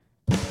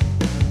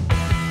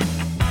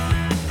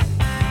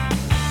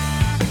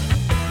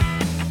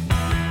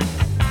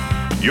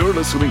You're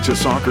listening to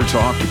Soccer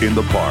Talk in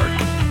the Park,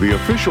 the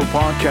official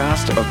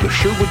podcast of the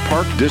Sherwood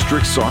Park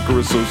District Soccer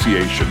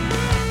Association.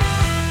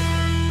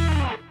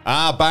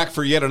 Back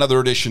for yet another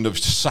edition of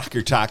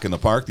Soccer Talk in the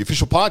Park, the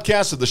official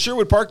podcast of the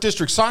Sherwood Park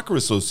District Soccer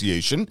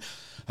Association.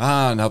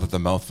 Now that the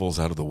mouthful's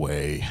out of the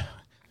way.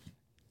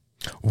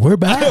 We're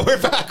back.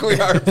 We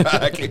are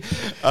back.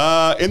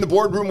 In the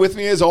boardroom with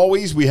me, as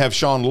always, we have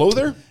Sean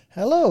Lowther.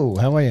 Hello,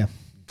 how are you?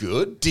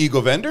 Good.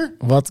 Diego Vender.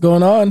 What's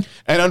going on?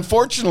 And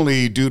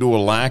unfortunately, due to a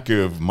lack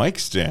of mic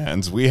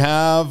stands, we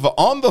have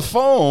on the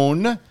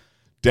phone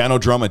Dano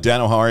Drummond.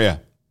 Dano, how are you?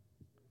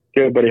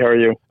 Good, buddy. How are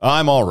you?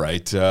 I'm all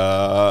right.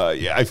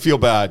 I feel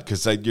bad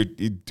because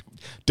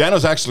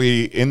Dano's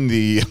actually in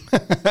the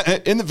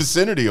in the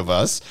vicinity of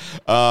us,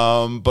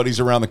 but he's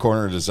around the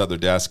corner at his other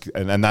desk,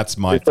 and that's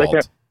my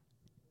fault.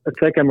 It's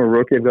like I'm a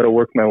rookie. I've got to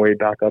work my way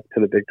back up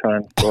to the big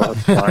time, so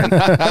that's fine.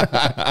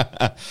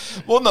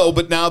 Well, no,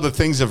 but now that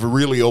things have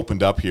really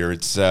opened up here,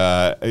 it's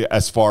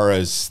as far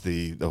as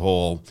the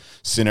whole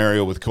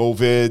scenario with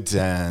COVID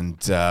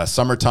and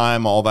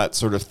summertime, all that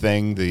sort of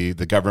thing. The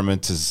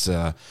government has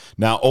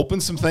now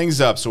opened some things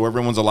up, so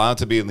everyone's allowed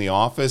to be in the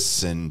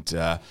office. And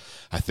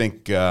I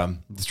think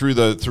through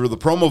the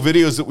promo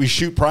videos that we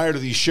shoot prior to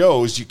these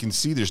shows, you can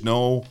see there's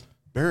no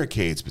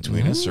barricades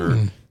between us or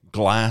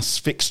glass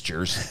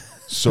fixtures,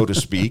 so to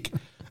speak,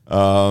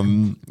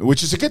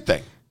 which is a good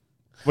thing.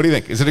 What do you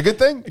think? Is it a good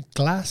thing?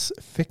 Glass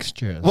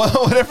fixtures.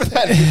 Well, whatever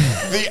that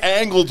is, the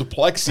angled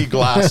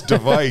plexiglass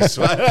device.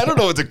 I don't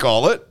know what to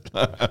call it.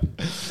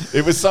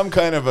 It was some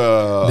kind of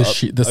the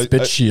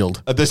spit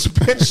shield. The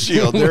spit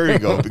shield. There you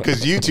go.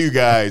 Because you two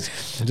guys,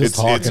 it's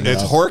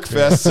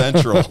Horkfest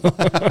Central.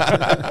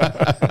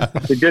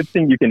 It's a good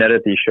thing you can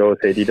edit these shows,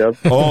 hey, D-Dub.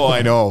 Oh,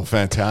 I know.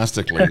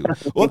 Fantastically.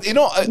 Well,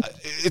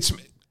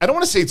 I don't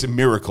want to say it's a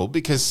miracle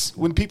because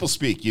when people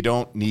speak, you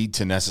don't need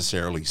to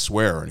necessarily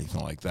swear or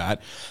anything like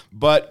that.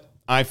 But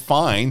I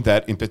find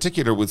that in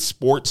particular with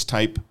sports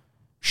type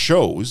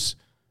shows,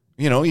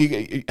 we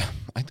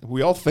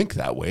all think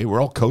that way.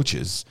 We're all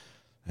coaches.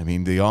 I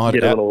mean, the odd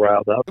get a little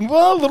riled up.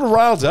 Well, a little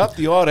riled up.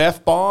 The odd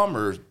F-bomb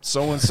or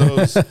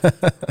so-and-so's,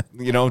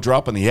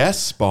 dropping the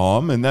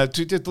S-bomb, and that's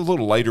a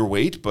little lighter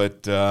weight,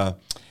 but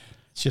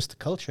it's just the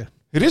culture.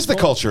 It is the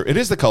culture. It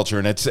is the culture,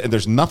 and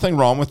there's nothing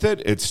wrong with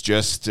it. It's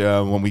just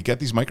when we get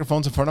these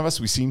microphones in front of us,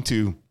 we seem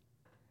to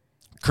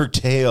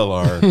curtail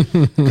our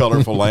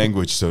colorful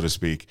language, so to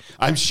speak.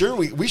 I'm sure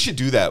we should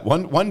do that.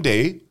 One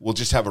day, we'll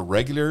just have a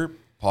regular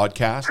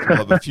podcast. We'll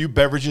have a few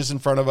beverages in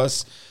front of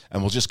us,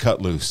 and we'll just cut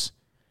loose.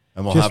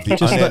 And we'll have the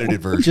unedited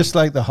version. Just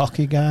like the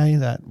hockey guy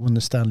that won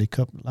the Stanley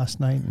Cup last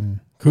night. And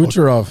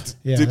Kucherov.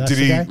 Yeah, did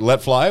he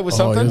let fly with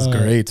something? Oh, it was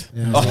great.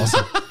 Yeah,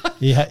 awesome.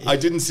 I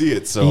didn't see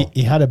it, so.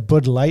 He had a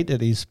Bud Light at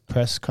his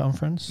press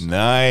conference.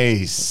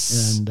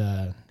 Nice.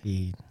 And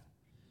he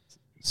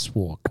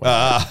swore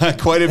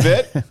quite a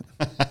bit.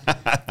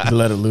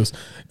 Let it loose.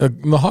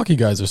 The hockey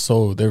guys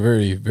they're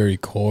very, very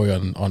coy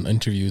on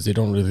interviews. They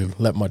don't really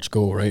let much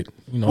go, right?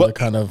 They're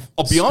kind of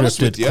I'll be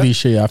honest with you.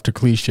 Cliche after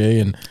cliche.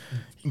 And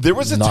there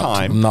was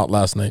not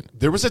last night.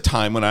 There was a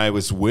time when I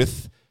was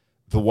with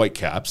the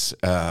Whitecaps,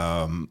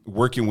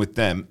 working with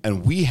them,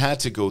 and we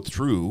had to go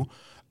through.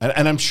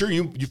 And I'm sure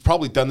you've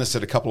probably done this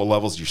at a couple of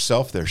levels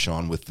yourself there,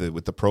 Sean, with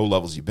the pro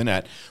levels you've been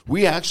at.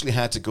 We actually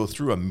had to go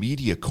through a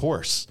media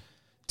course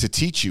to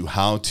teach you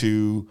how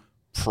to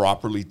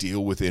properly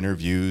deal with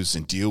interviews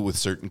and deal with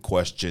certain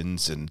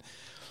questions and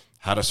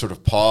how to sort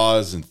of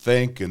pause and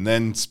think and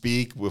then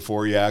speak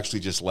before you actually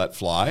just let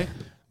fly.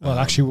 Well,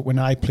 actually, when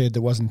I played,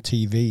 there wasn't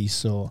TV,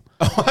 so.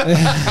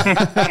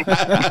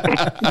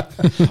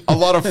 A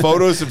lot of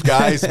photos of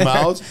guys'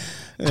 mouths.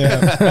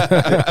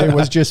 Yeah. It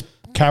was just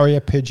carry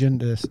a pigeon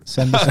to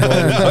send the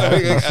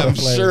stories. I'm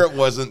sure it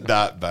wasn't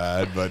that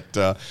bad, but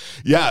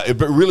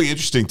but really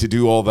interesting to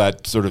do all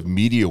that sort of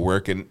media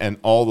work, and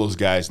all those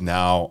guys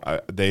now,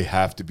 they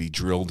have to be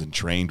drilled and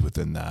trained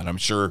within that. I'm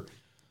sure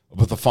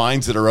with the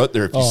fines that are out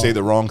there if you say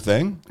the wrong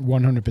thing.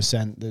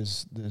 100%.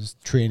 There's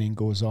training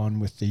goes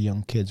on with the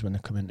young kids when they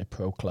come into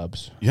pro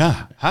clubs.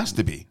 Yeah, has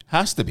to be.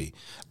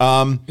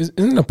 Isn't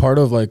it a part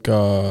of like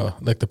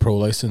the pro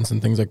license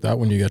and things like that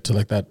when you get to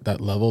like that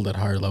level, that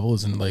higher level?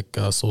 Isn't like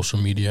social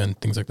media and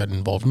things like that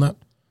involved in that?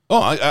 Oh,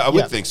 I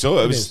would think so.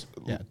 It was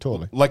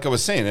totally. Like I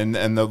was saying,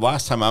 and the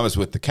last time I was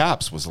with the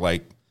Caps was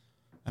like,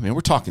 we're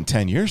talking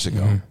 10 years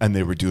ago, and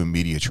they were doing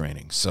media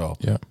training. So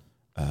yeah.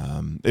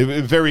 It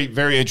was very,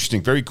 very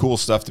interesting, very cool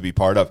stuff to be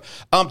part of.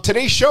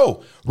 Today's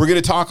show, we're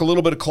going to talk a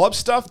little bit of club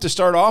stuff to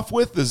start off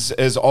with,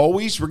 as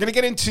always. We're going to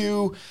get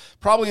into,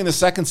 probably in the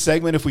second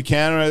segment, if we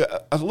can,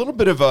 a little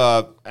bit of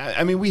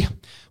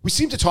we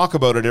seem to talk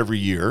about it every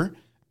year,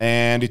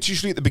 and it's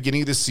usually at the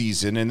beginning of the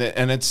season, and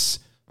it's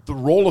the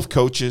role of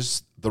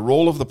coaches, the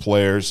role of the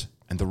players,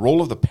 and the role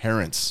of the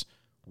parents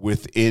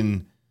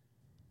within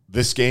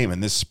this game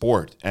and this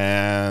sport,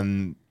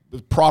 and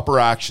proper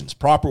actions,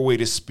 proper way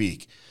to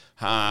speak.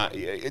 And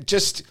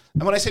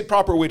when I say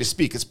proper way to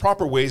speak, it's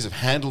proper ways of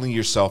handling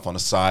yourself on a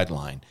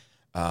sideline,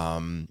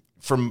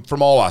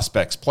 from all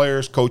aspects,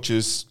 players,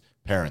 coaches,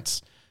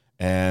 parents.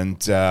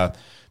 And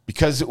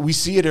because we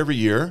see it every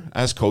year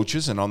as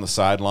coaches and on the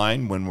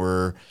sideline when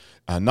we're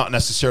not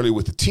necessarily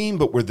with the team,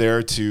 but we're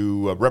there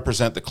to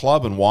represent the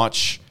club and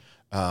watch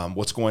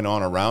what's going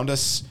on around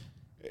us.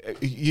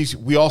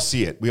 We all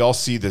see it. We all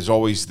see there's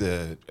always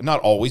not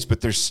always, but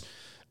there's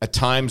at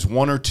times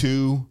one or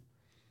two,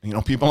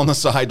 people on the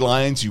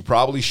sidelines. You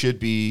probably should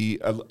be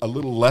a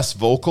little less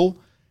vocal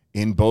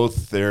in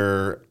both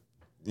their,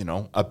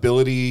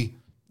 ability,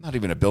 not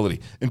even ability,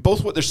 in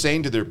both what they're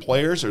saying to their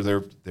players or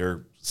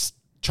their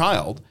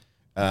child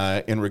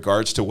in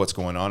regards to what's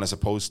going on, as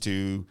opposed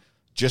to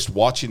just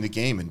watching the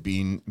game and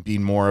being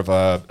more of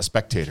a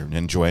spectator and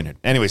enjoying it.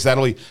 Anyways,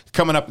 that'll be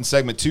coming up in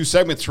segment 2.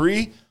 Segment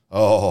 3,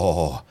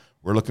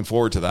 we're looking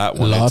forward to that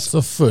one. Lots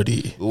of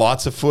footy.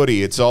 Lots of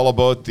footy. It's all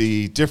about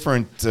the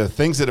different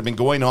things that have been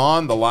going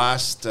on the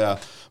last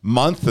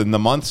month and the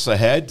months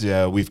ahead.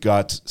 We've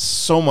got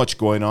so much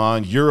going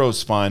on.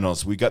 Euros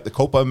finals. We got the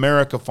Copa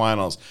America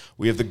finals.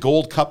 We have the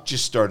Gold Cup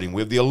just starting.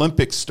 We have the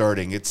Olympics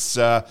starting. It's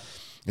going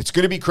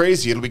to be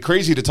crazy. It'll be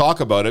crazy to talk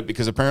about it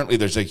because apparently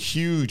there's a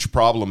huge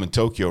problem in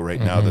Tokyo right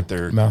now that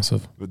they're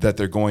massive that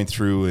they're going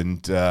through,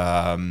 and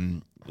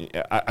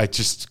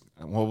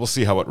we'll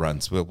see how it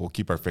runs. We'll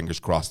keep our fingers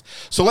crossed.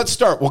 So let's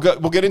start. We'll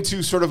get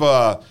into sort of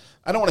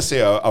I don't want to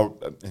say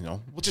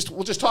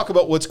we'll just talk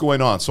about what's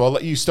going on. So I'll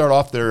let you start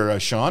off there,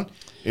 Sean,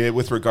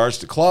 with regards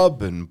to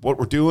club and what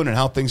we're doing and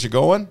how things are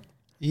going.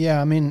 Yeah,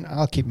 I mean,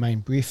 I'll keep mine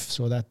brief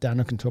so that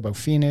Daniel can talk about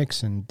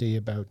Phoenix and Dee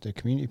about the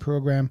community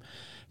program.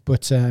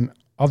 But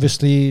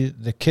obviously,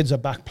 the kids are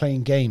back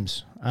playing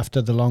games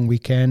after the long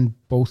weekend.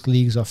 Both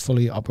leagues are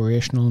fully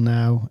operational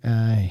now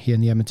here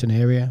in the Edmonton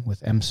area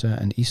with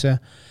EMSA and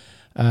ISA.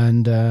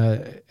 And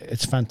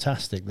it's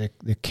fantastic.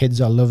 The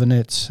kids are loving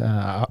it.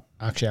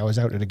 Actually, I was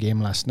out at a game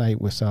last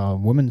night with our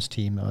women's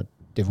team, our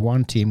Div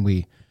 1 team.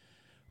 We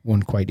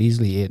won quite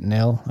easily,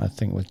 8-0. I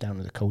think it was down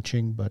to the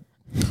coaching, but...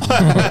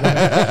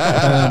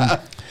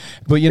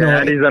 but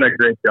Andy's done a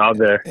great job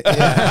there.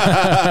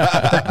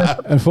 Yeah.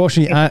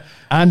 Unfortunately,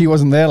 Andy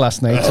wasn't there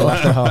last night till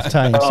after half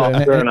time,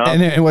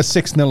 and it was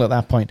 6-0 at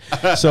that point.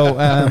 So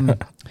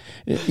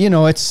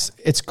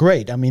it's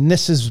great. I mean,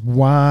 this is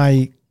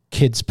why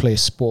kids play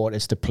sport,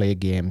 is to play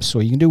games. So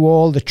you can do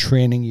all the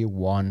training you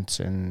want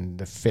and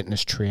the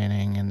fitness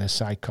training and the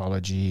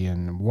psychology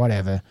and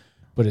whatever,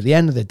 but at the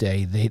end of the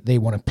day, they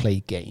want to play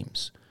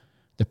games.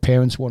 The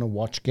parents want to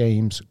watch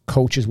games.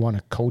 Coaches want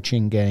to coach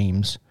in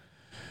games.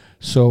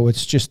 So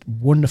it's just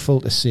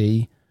wonderful to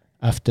see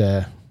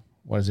after,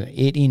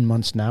 18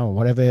 months now, or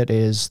whatever it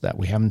is, that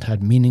we haven't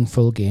had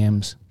meaningful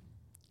games.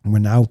 And we're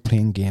now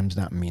playing games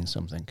that mean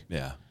something.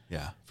 Yeah,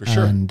 for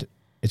sure. And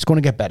it's going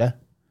to get better.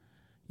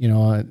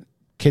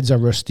 Kids are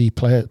rusty,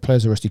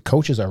 players are rusty,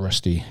 coaches are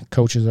rusty.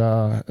 Coaches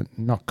are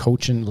not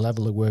coaching the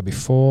level they were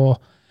before,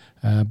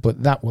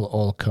 but that will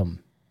all come.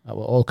 That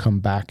will all come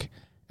back.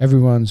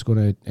 Everyone's going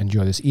to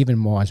enjoy this even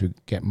more as we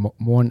get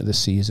more into the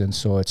season.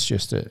 So it's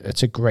just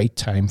it's a great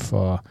time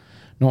for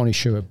not only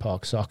Sherwood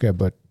Park soccer,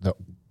 but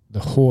the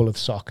whole of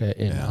soccer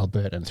in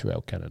Alberta and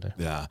throughout Canada.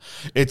 Yeah,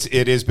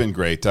 it has been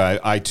great.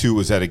 I too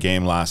was at a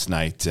game last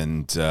night,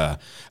 and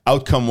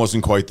outcome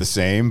wasn't quite the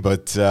same,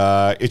 but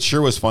it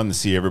sure was fun to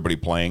see everybody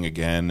playing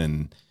again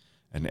and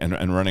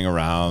running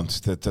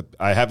around.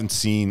 I haven't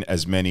seen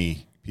as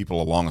many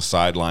people along the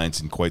sidelines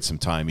in quite some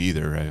time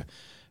either.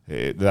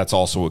 That's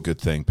also a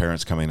good thing.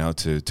 Parents coming out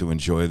to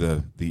enjoy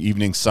the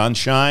evening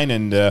sunshine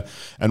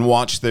and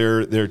watch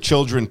their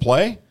children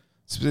play.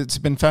 It's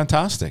been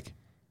fantastic.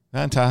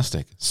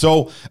 Fantastic.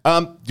 So,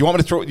 do you want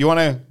me to throw? You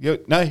want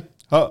to? No.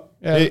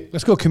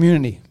 Let's go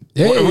community.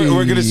 We're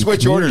going to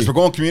switch orders. We're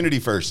going community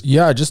first.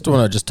 Yeah, I just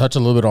want to touch a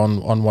little bit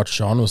on what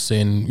Sean was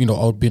saying.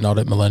 Being out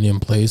at Millennium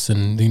Place,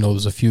 and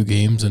there's a few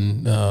games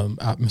and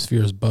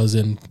atmosphere is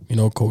buzzing.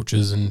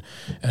 Coaches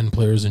and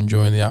players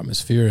enjoying the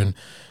atmosphere and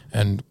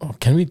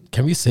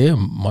can we say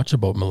much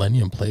about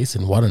Millennium Place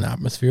and what an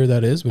atmosphere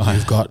that is when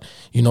you've got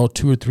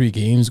 2 or 3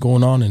 games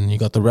going on and you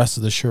got the rest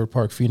of the Sherwood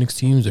Park Phoenix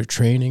teams, they're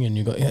training, and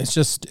it was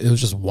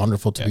just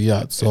wonderful to be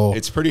at. So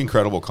it's pretty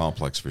incredible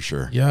complex for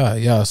sure.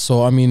 Yeah.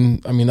 So I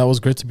mean that was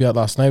great to be at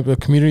last night. The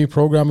community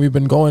program we've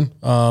been going.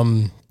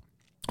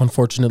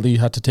 Unfortunately,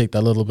 had to take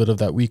that little bit of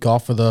that week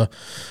off for the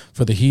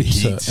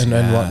heat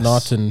and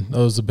whatnot, and that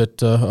was a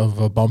bit of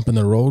a bump in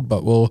the road,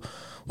 but we'll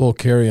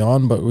carry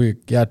on.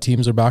 But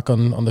teams are back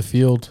on the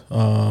field.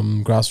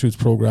 Grassroots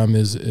program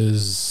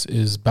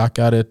is back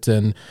at it,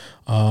 and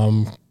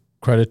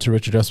credit to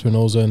Richard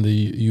Espinoza and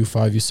the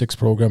U5, U6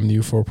 program and the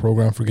U4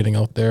 program for getting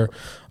out there.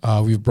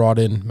 We've brought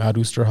in Matt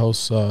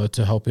Oosterhouse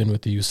to help in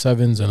with the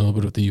U7s and a little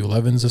bit with the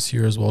U11s this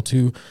year as well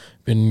too.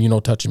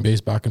 Been touching base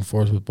back and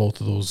forth with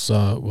both of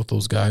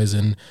those guys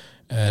and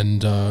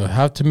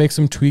have to make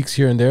some tweaks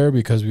here and there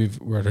because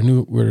we're at a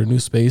new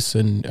space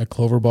at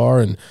Clover Bar,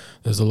 and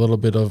there's a little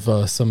bit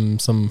of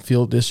some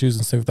field issues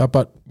and stuff like that.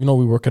 But we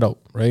work it out,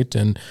 right?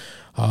 And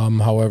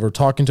however,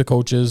 talking to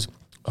coaches,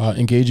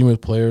 engaging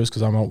with players,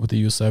 because I'm out with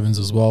the U7s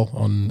as well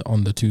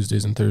on the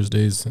Tuesdays and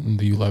Thursdays, and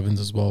the U11s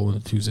as well on the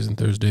Tuesdays and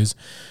Thursdays.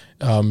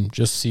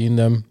 Just seeing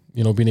them,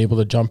 being able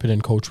to jump in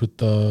and coach with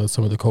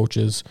some of the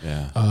coaches,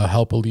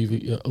 help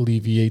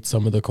alleviate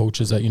some of the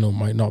coaches that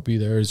might not be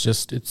there.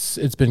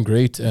 It's been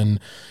great, and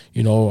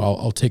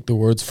I'll take the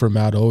words from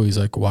Matt O. He's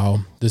like,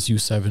 wow, this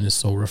U7 is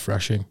so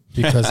refreshing,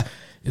 because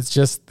it's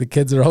just the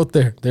kids are out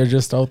there. They're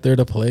just out there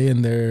to play,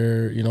 and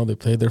they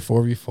play their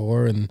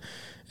 4v4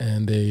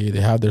 and they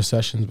have their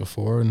sessions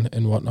before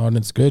and whatnot, and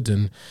it's good.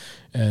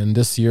 And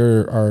this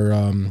year our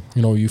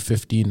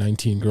U15,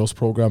 19 girls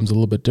program is a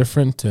little bit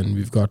different, and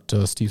we've got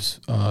Steve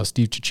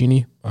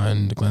Cicchini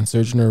and Glenn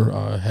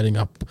Surgener heading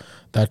up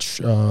that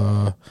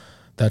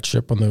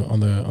ship on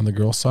the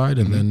girls side,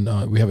 and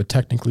then we have a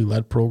technically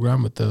led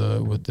program with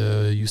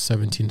the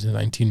U17 to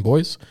 19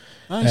 boys.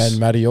 Nice. And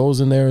Matty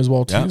O's in there as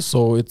well too. Yeah.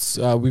 So it's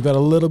we've got a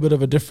little bit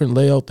of a different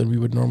layout than we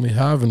would normally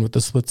have, and with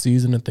the split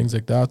season and things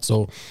like that.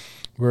 So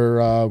we're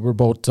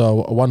about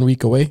 1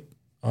 week away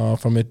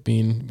from it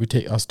being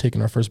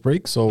taking our first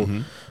break.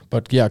 So,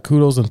 but yeah,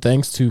 kudos and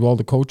thanks to all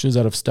the coaches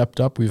that have stepped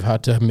up. We've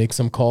had to make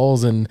some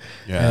calls and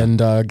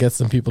get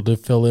some people to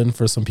fill in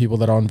for some people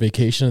that are on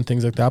vacation and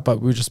things like that.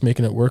 But we're just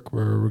making it work.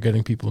 We're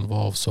getting people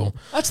involved. So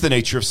that's the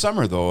nature of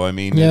summer, though. I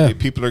mean,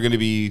 people are going to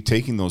be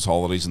taking those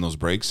holidays and those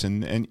breaks,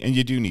 and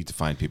you do need to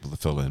find people to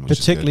fill in,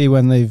 particularly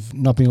when they've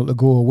not been able to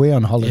go away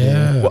on holiday.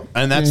 Yeah, well,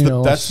 and that's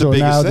the biggest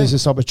now thing. There's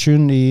this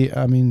opportunity.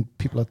 I mean,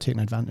 people are taking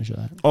advantage of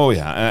that. Oh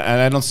yeah,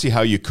 and I don't see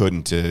how you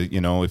couldn't.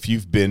 If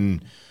you've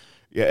been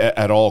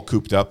at all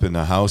cooped up in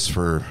the house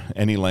for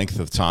any length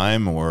of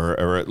time,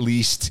 or at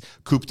least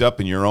cooped up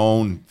in your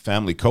own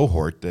family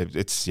cohort,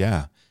 it's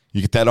you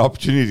get that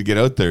opportunity to get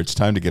out there. It's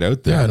time to get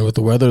out there. Yeah, and with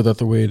the weather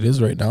the way it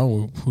is right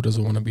now, who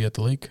doesn't want to be at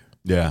the lake?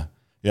 Yeah,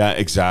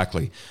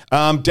 exactly.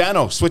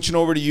 Dano, switching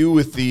over to you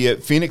with the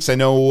Phoenix. I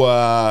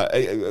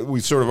know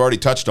we've sort of already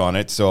touched on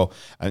it, so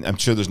I'm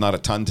sure there's not a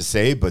ton to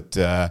say, but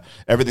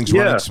everything's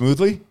running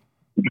smoothly.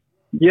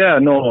 Yeah,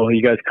 no,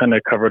 you guys kind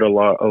of covered a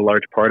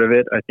large part of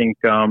it. I think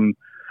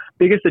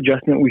biggest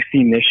adjustment we've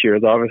seen this year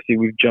is obviously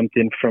we've jumped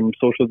in from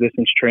social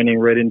distance training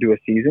right into a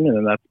season, and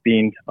then that's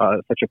been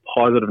such a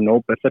positive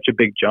note, but such a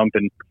big jump.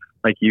 And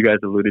like you guys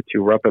alluded to,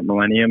 we're up at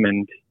Millennium,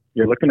 and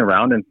you're looking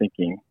around and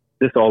thinking,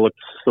 this all looks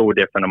so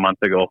different a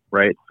month ago,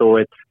 right? So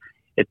it's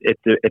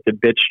a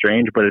bit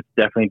strange, but it's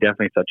definitely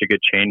such a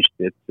good change.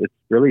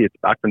 It's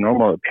back to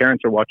normal.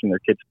 Parents are watching their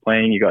kids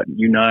playing. You got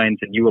U9s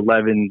and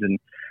U11s, and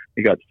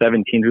we got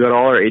 17s. We got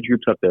all our age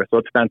groups up there. So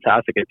it's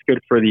fantastic. It's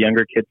good for the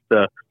younger kids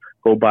to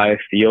go by a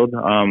field.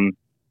 I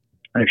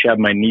actually have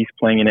my niece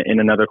playing in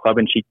another club,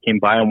 and she came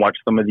by and watched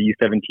some of the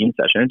U17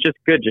 session. It's just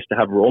good just to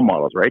have role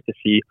models, right? To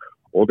see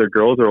older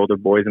girls or older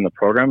boys in the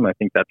program. I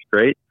think that's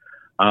great.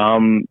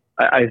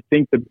 I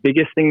think the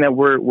biggest thing that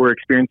we're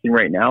experiencing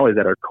right now is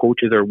that our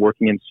coaches are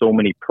working in so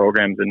many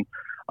programs.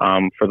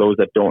 And for those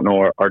that don't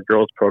know, our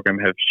girls program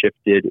have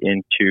shifted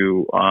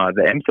into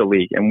the EMSA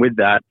League. And with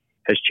that,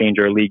 has changed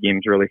our league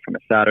games really from a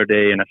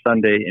Saturday and a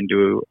Sunday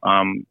into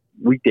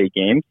weekday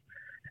games.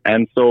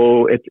 And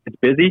so it's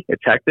busy,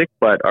 it's hectic,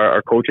 but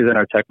our coaches and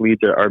our tech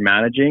leads are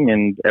managing,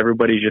 and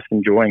everybody's just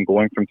enjoying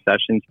going from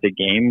sessions to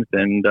games.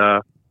 And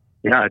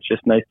it's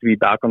just nice to be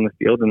back on the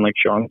field. And like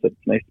Sean said,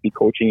 it's nice to be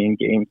coaching in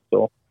games.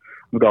 So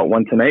we've got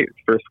one tonight,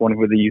 first one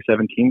with the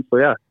U17. So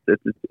yeah,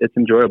 it's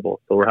enjoyable.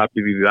 So we're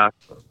happy to be back.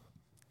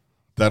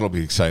 That'll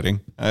be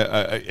exciting.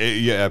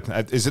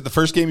 Is it the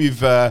first game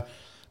you've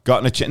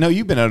gotten a chance? No,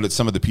 you've been out at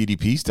some of the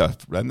PDP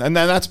stuff, and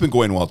that's been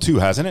going well too,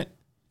 hasn't it?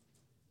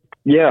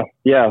 Yeah.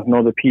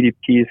 No, the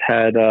PDPs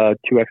had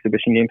 2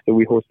 exhibition games, so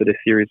we hosted a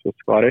series with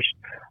Scottish.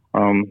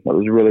 That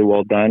was really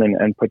well done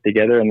and put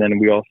together, and then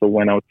we also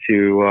went out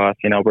to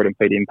St. Albert and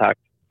played Impact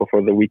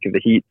before the week of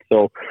the Heat.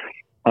 So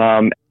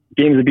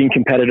games have been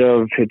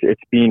competitive.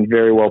 It's been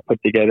very well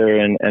put together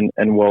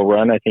and well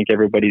run. I think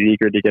everybody's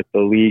eager to get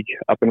the league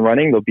up and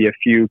running. There'll be a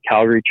few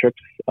Calgary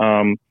trips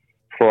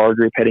for our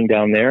group heading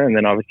down there, and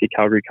then obviously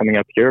Calgary coming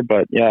up here.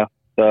 But yeah,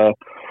 the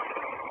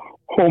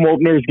home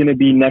opener is going to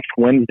be next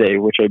Wednesday,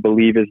 which I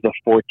believe is the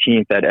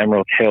 14th at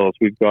Emerald Hills.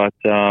 We've got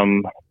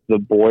the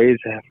boys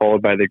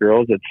followed by the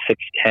girls at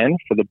 6:10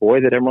 for the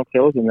boys at Emerald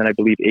Hills, and then I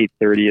believe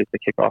 8:30 is the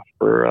kickoff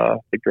for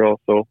the girls.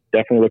 So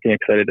definitely looking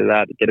excited to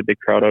that, to get a big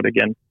crowd out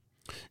again.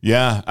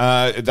 Yeah,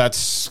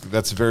 that's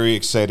very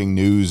exciting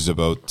news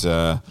about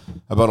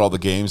all the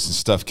games and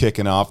stuff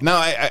kicking off now.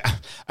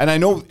 I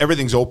know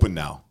everything's open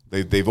now.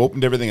 They've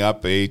opened everything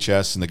up.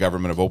 AHS and the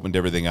government have opened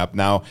everything up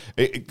now.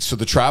 So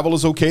the travel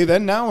is okay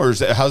then now, or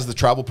how's the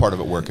travel part of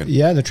it working?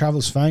 Yeah, the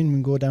travel's fine. We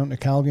can go down to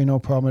Calgary, no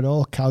problem at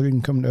all. Calgary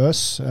can come to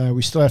us.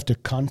 We still have to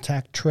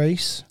contact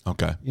trace.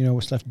 Okay. We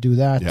still have to do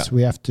that. Yeah.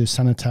 We have to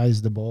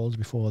sanitize the balls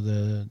before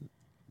the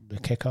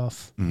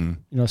kickoff.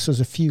 Mm-hmm. So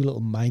there's a few little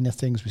minor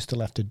things we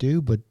still have to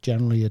do, but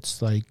generally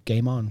it's like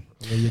game on.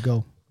 There you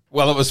go.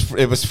 Well,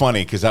 it was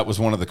funny because that was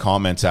one of the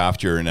comments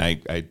after, and I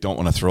don't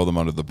want to throw them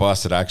under the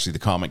bus. It actually, the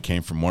comment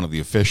came from one of the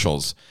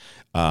officials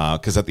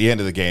because at the end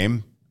of the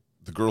game,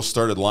 the girls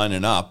started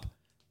lining up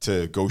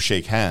to go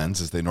shake hands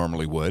as they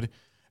normally would,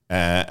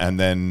 And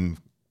then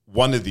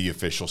one of the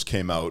officials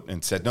came out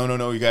and said,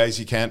 no, you guys,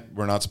 you can't,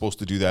 we're not supposed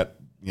to do that,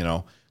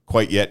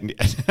 quite yet.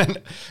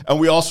 And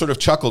we all sort of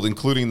chuckled,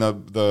 including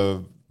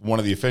the one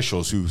of the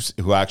officials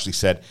who actually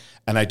said,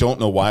 and I don't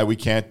know why we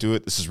can't do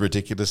it. This is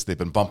ridiculous. They've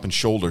been bumping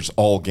shoulders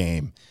all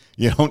game.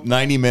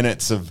 90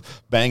 minutes of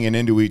banging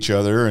into each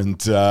other,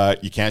 and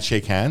you can't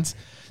shake hands.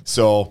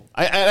 So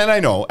I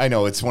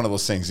know it's one of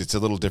those things. It's a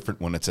little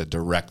different when it's a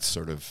direct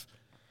sort of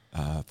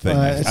thing.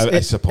 I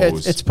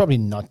suppose it's probably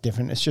not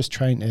different. It's just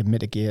trying to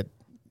mitigate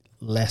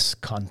less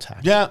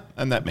contact. Yeah,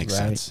 and that makes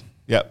sense.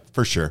 Yeah,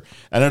 for sure.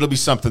 And it'll be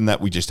something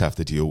that we just have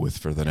to deal with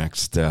for the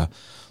next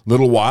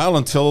little while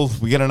until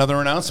we get another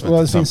announcement.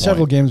 Well, there's been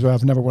several games where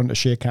I've never wanted to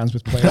shake hands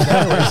with players.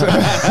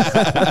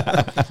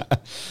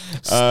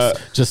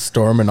 Just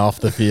storming off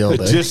the field.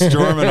 Just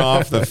storming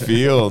off the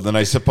field. And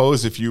I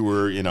suppose if you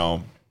were,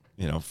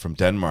 from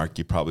Denmark,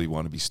 you probably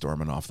want to be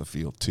storming off the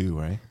field too,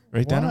 right?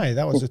 Right, Why? Denmark?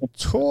 That was a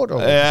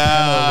total.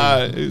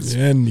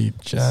 Any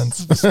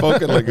chance.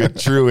 Spoken like a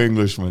true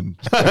Englishman.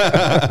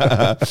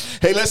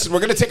 Hey, listen, we're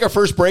going to take our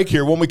first break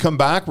here. When we come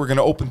back, we're going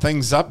to open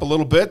things up a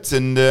little bit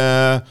and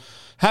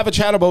have a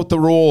chat about the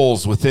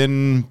roles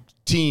within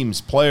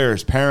teams,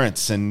 players,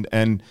 parents,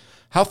 and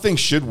how things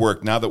should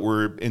work now that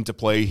we're into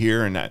play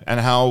here, and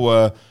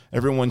how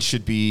everyone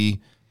should be.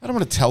 I don't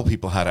want to tell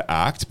people how to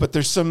act, but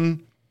there's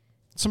some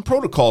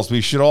protocols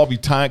we should all be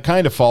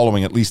kind of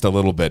following at least a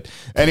little bit.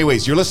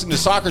 Anyways, you're listening to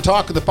Soccer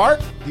Talk in the Park,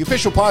 the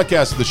official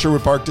podcast of the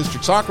Sherwood Park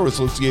District Soccer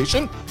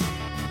Association.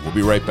 We'll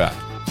be right back.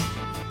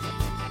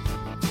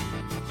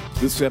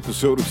 This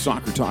episode of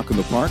Soccer Talk in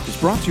the Park is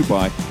brought to you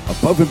by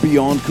Above and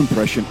Beyond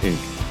Compression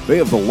Inc. They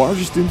have the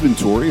largest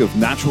inventory of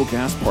natural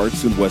gas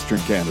parts in Western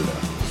Canada.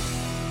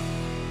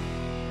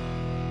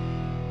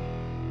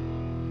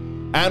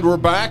 And we're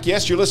back.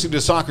 Yes, you're listening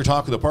to Soccer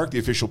Talk in the Park, the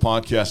official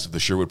podcast of the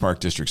Sherwood Park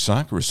District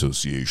Soccer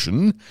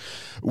Association.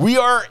 We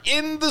are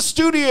in the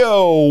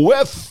studio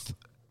with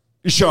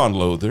Sean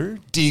Lowther,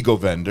 Dee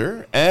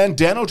Govender, and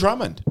Dan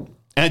Drummond.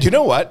 And you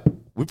know what?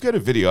 We've got a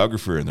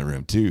videographer in the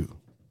room, too.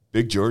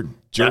 Big Jordan.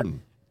 Shout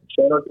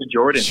out to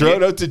Jordan.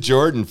 Shout out to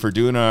Jordan for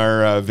doing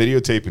our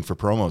videotaping for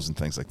promos and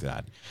things like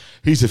that.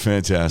 He's a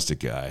fantastic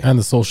guy. And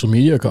the social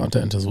media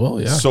content as well,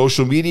 yeah.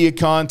 Social media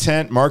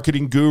content,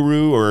 marketing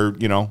guru, or,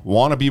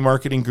 wannabe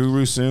marketing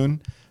guru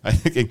soon. I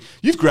think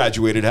you've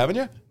graduated, haven't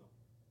you?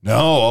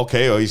 No,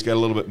 okay. Oh, he's got a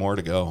little bit more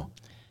to go.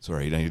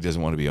 Sorry, he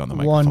doesn't want to be on the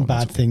microphone. One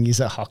bad thing,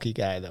 he's a hockey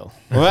guy, though.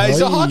 Well, he's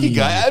a hockey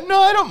guy.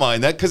 No, I don't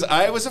mind that because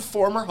I was a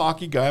former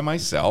hockey guy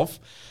myself.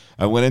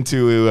 I went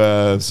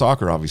into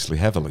soccer, obviously,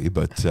 heavily,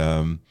 but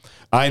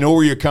I know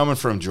where you're coming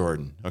from,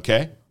 Jordan,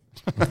 okay?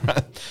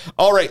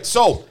 All right,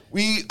 so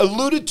we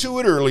alluded to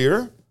it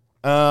earlier,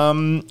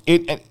 and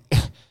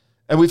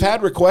we've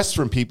had requests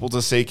from people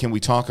to say, can we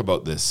talk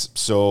about this?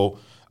 So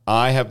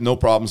I have no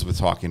problems with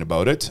talking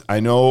about it. I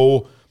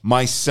know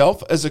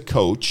myself as a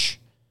coach,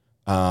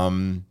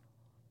 I've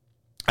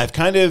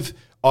kind of,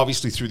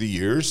 obviously through the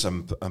years,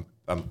 I'm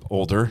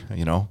older,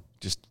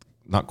 just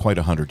not quite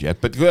 100 yet,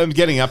 but I'm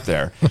getting up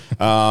there.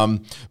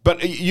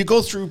 But you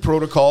go through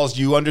protocols.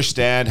 You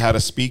understand how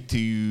to speak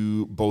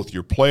to both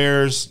your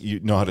players. You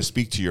know how to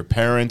speak to your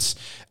parents.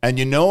 And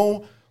you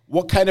know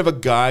what kind of a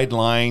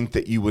guideline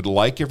that you would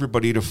like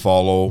everybody to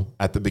follow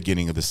at the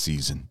beginning of the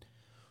season.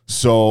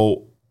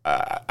 So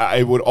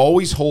I would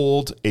always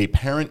hold a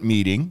parent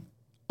meeting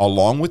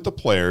along with the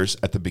players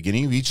at the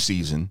beginning of each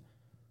season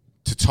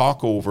to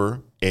talk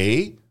over,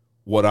 A,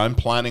 what I'm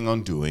planning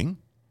on doing,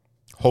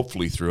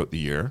 hopefully throughout the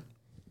year,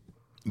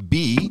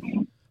 B,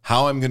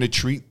 how I'm going to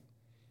treat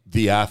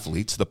the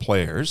athletes, the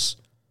players,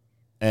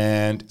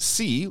 and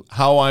C,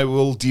 how I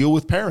will deal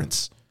with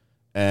parents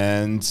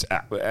and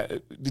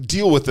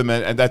deal with them.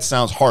 And that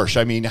sounds harsh.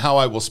 I mean, how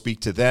I will speak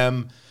to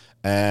them.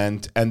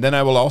 And then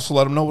I will also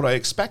let them know what I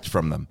expect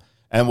from them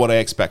and what I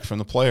expect from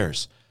the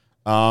players.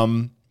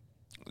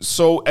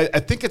 So I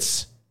think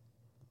it's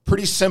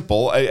pretty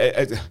simple.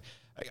 I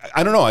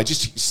don't know. I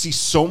just see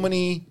so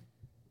many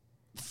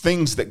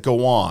things that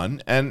go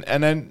on, and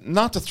then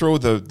not to throw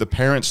the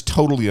parents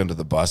totally under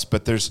the bus,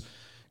 but there's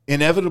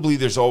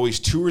always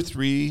two or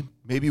three,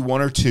 maybe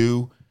one or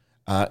two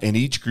in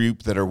each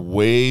group that are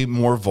way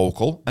more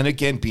vocal. And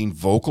again, being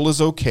vocal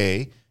is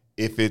okay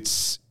if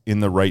it's in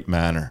the right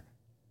manner.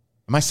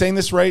 Am I saying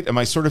this right? Am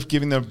I sort of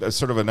giving them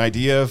sort of an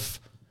idea of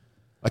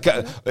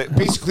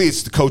basically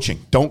it's the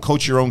coaching. Don't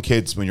coach your own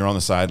kids when you're on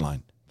the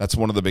sideline. That's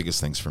one of the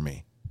biggest things for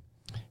me.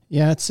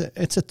 Yeah, it's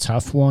a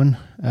tough one.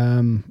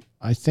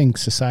 I think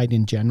society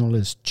in general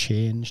has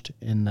changed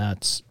in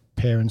that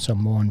parents are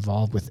more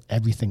involved with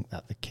everything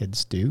that the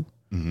kids do.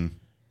 Mm-hmm.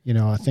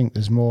 I think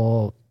there's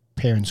more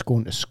parents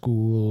going to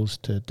schools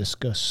to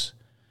discuss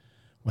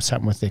what's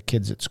happened with their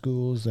kids at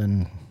schools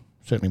than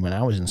certainly when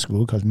I was in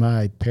school, because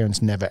my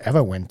parents never,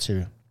 ever went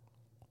to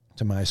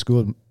my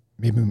school.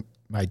 Maybe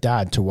my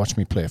dad to watch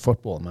me play a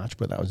football match,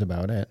 but that was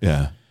about it.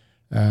 Yeah.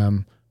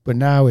 But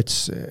now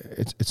it's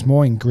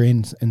more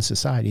ingrained in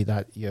society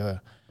that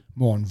you're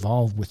more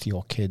involved with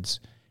your kids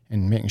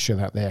and making sure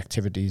that their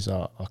activities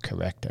are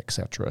correct,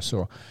 etc.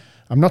 So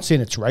I'm not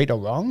saying it's right or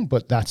wrong,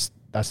 but that's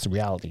the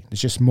reality.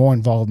 There's just more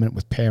involvement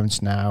with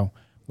parents now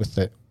with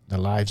the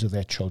lives of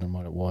their children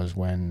what it was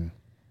when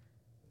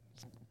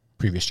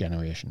previous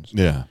generations.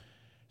 Yeah.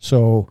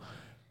 So,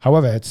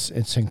 however,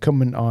 it's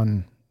incumbent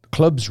on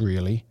clubs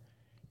really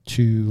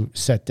to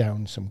set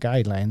down some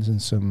guidelines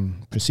and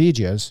some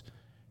procedures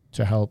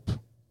to help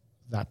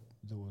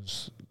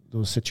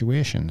those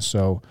situations.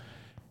 So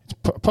it's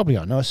probably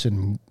on us,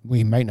 and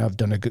we might not have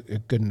done a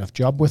good enough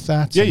job with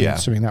that. Yeah.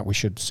 It's something that we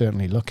should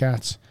certainly look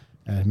at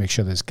and make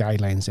sure there's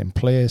guidelines in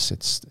place.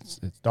 It's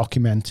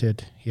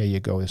documented. Here you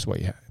go. This is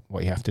what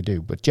you have to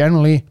do. But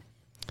generally,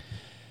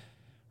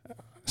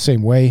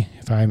 same way.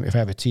 If I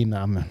have a team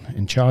that I'm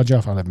in charge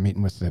of, I'll have a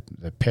meeting with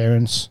the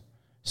parents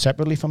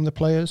separately from the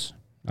players.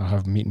 I'll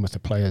have a meeting with the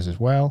players as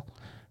well,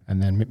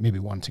 and then maybe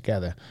one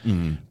together.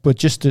 But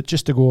just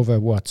to go over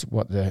what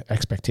the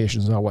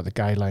expectations are, what the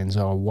guidelines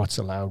are, what's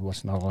allowed,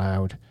 what's not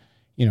allowed.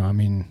 You know, I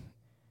mean,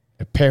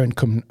 a parent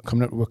coming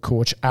up to a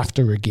coach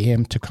after a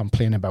game to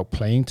complain about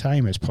playing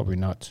time is probably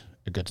not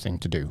a good thing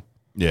to do.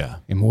 Yeah.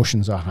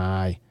 Emotions are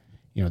high.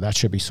 You know, that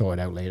should be sorted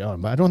out later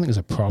on. But I don't think there's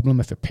a problem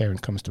if a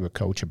parent comes to a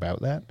coach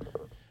about that.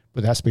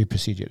 But there has to be a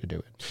procedure to do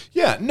it.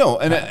 Yeah, no.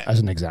 And as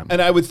an example.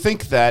 And I would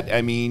think that,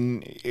 I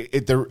mean,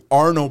 there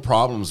are no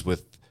problems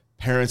with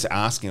parents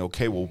asking,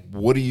 okay, well,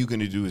 what are you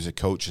going to do as a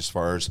coach as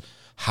far as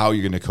how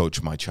you're going to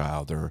coach my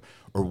child, or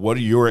what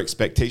are your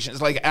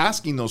expectations? Like,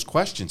 asking those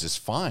questions is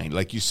fine.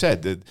 Like you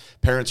said, the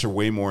parents are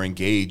way more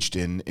engaged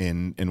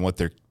in what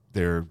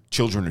their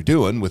children are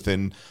doing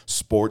within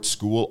sports,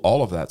 school,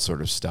 all of that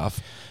sort of stuff.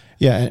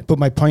 Yeah, but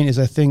my point is,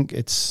 I think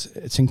it's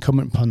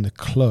incumbent upon the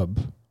club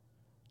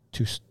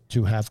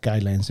to have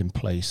guidelines in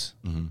place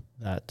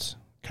that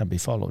can be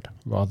followed,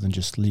 rather than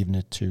just leaving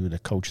it to the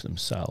coach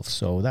themselves.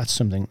 So that's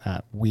something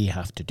that we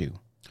have to do,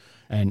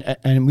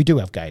 and we do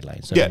have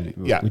guidelines.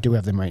 We do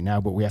have them right now,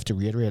 but we have to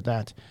reiterate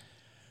that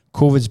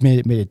COVID's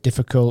made it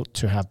difficult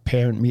to have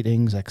parent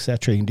meetings,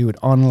 etc. You can do it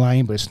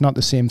online, but it's not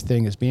the same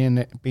thing as being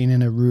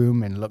in a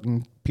room and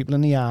looking people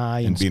in the eye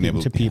and being speaking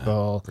able to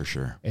people. For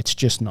sure, it's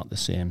just not the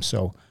same.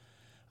 So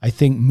I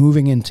think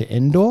moving into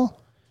indoor,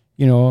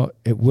 you know,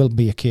 it will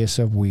be a case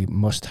of we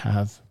must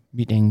have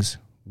meetings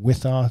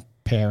with our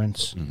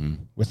parents,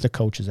 with the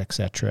coaches,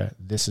 etc.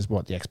 This is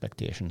what the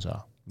expectations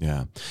are.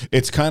 Yeah,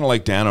 it's kind of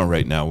like Dano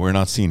right now. We're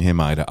not seeing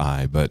him eye to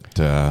eye, but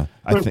I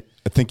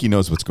think he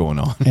knows what's going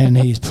on. And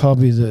he's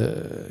probably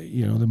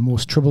the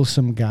most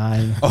troublesome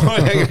guy. Oh,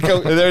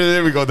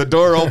 there we go. The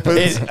door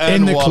opens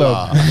in the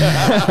club.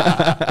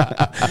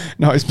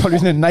 No, he's probably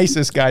the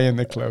nicest guy in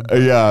the club.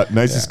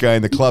 Nicest guy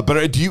in the club.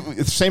 But do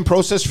you same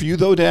process for you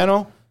though,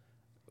 Dano?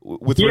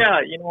 Within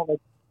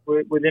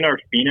our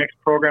Phoenix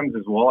programs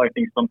as well, I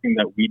think something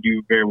that we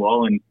do very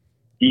well, and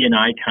Dee and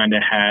I kind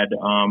of had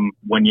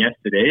one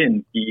yesterday,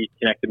 and he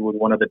connected with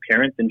one of the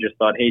parents and just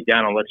thought, hey,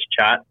 Dano, let's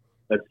chat.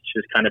 Let's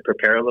just kind of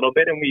prepare a little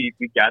bit. And we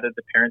gathered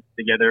the parents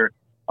together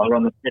out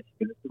on the pitch,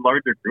 because it's a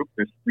larger group.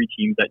 There's 3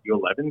 teams at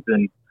U11s,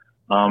 and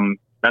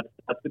that's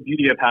the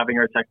beauty of having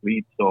our tech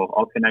leads. So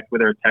I'll connect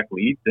with our tech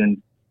leads, and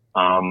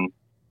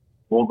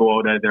we'll go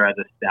out either as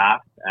a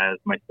staff, as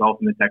myself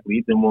and the tech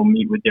leads, and we'll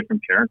meet with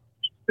different parents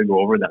to go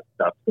over that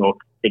stuff. So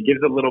it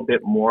gives a little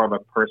bit more of a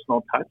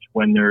personal touch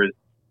when there's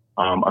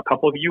a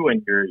couple of you,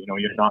 and you're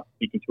not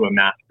speaking to a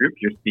mass group,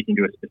 you're speaking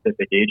to a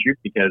specific age group,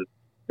 because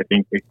I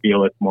think they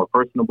feel it's more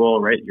personable,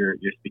 right? You're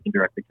speaking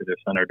directly to their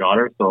son or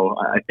daughter. So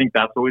I think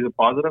that's always a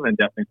positive, and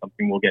definitely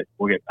something we'll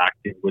get back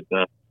to with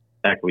the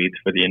tech leads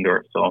for the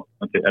indoor. So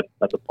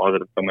that's a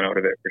positive coming out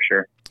of it for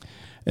sure.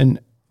 And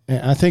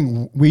I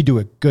think we do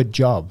a good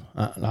job.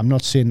 I'm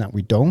not saying that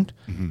we don't.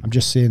 I'm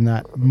just saying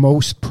that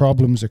most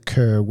problems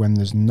occur when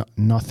there's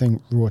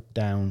nothing wrote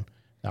down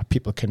that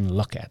people can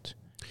look at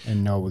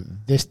and know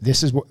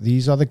this is what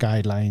these are the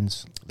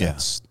guidelines.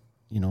 Yes,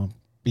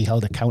 be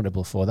held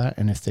accountable for that.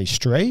 And if they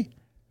stray,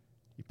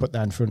 you put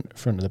that in front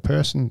of the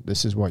person.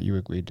 This is what you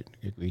agreed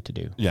to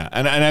do. Yeah,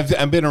 and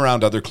I've been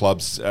around other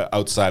clubs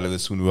outside of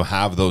this when we'll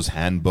have those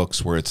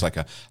handbooks where it's like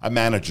a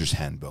manager's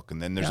handbook,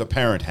 and then there's a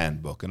parent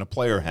handbook and a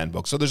player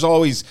handbook. So there's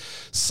always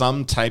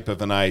some type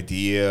of an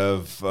idea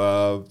of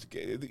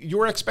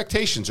your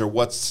expectations, or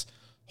what's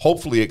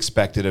hopefully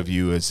expected of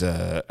you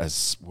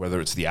as whether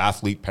it's the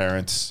athlete,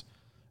 parents,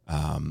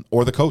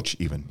 or the coach,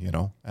 even,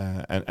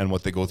 and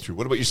what they go through.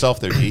 What about yourself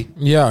there, Dee?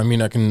 Yeah, I mean,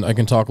 I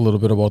can talk a little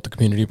bit about the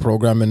community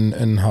program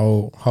and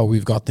how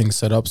we've got things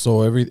set up.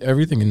 So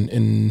everything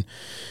in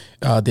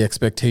the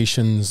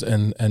expectations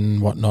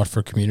and whatnot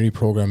for community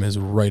program is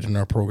right in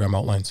our program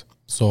outlines.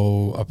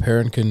 So a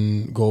parent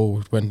can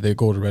go, when they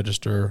go to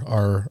register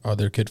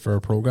their kid for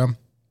a program,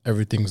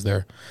 everything's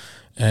there.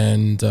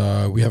 And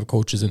we have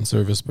coaches in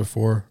service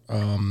before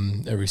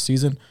every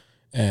season.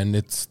 And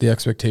it's the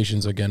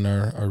expectations again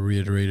are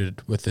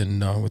reiterated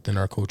within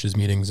our coaches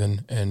meetings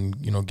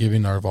and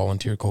giving our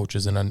volunteer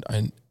coaches an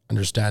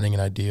understanding, an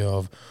idea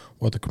of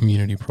what the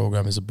community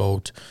program is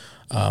about.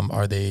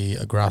 Are they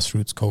a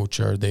grassroots coach?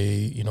 Are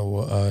they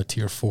a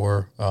tier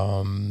 4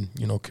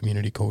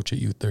 community coach at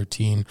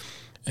U13?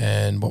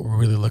 And what we're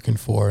really looking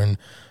for, and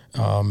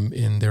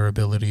in their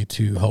ability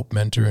to help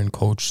mentor and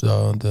coach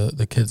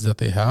the kids that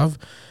they have.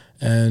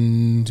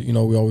 And, you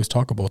know, we always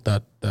talk about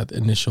that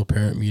initial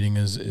parent meeting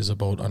is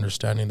about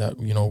understanding that,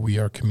 you know, we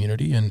are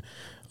community and,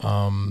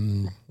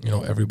 you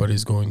know,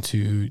 everybody's going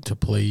to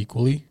play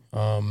equally.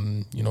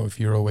 You know,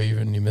 if you're away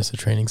and you miss a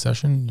training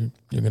session,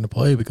 you're going to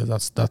play because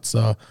that's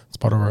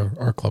part of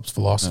our club's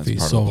philosophy.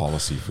 That's part of the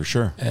policy for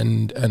sure.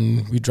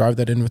 And we drive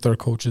that in with our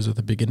coaches at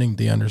the beginning.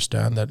 They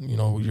understand that, you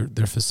know,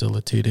 they're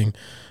facilitating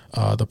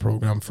the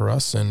program for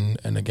us, and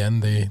again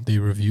they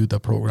review the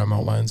program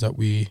outlines that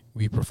we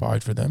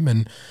provide for them,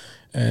 and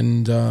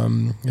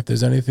if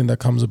there's anything that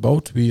comes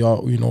about, we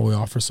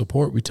offer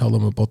support. We tell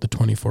them about the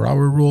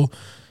 24-hour rule.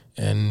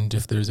 And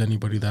if there's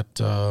anybody that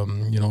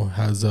you know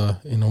has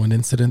an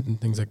incident and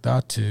things like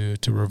that,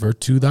 to revert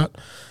to that.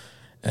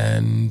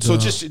 And so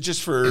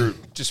just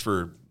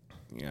for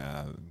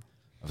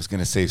I was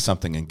going to say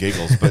something in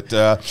giggles, but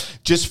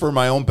just for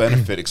my own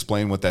benefit,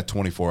 explain what that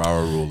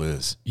 24-hour rule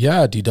is.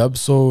 Yeah, D-Dub.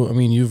 So I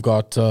mean, you've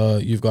got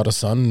a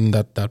son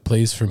that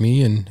plays for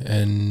me, and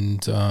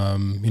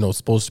you know, it's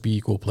supposed to be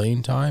equal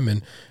playing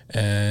time,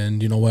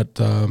 and you know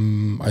what,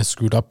 I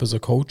screwed up as a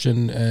coach,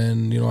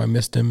 and you know, I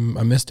missed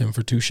him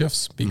for 2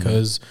 shifts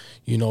because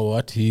you know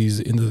what, he's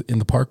in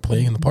the park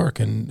playing in the park,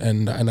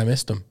 and I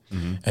missed him,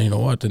 and you know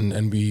what,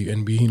 and we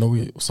you know,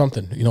 we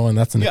something, you know, and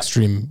that's an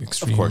extreme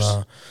of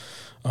course.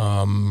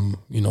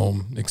 You know,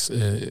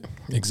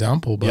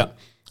 example, but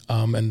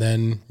and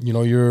then, you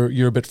know,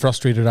 you're a bit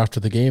frustrated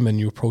after the game, and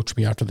you approach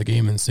me after the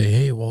game and say,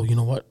 hey, well, you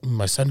know what,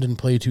 my son didn't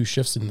play 2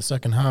 shifts in the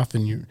second half,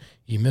 and you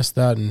missed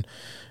that,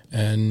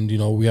 and you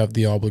know, we have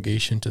the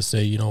obligation to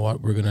say, you know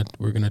what, we're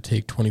gonna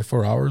take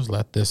 24 hours,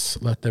 let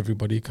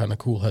everybody kind of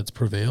cool heads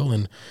prevail,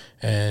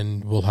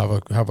 and we'll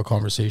have a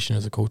conversation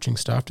as a coaching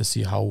staff to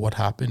see what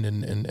happened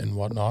and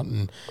whatnot,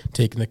 and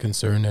taking the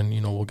concern, and you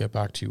know, we'll get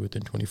back to you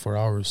within 24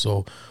 hours.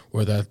 So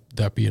whether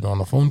that be it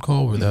on a phone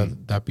call, or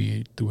that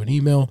be through an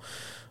email,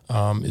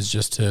 is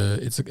just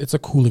it's a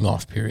cooling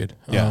off period.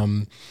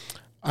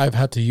 I've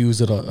had to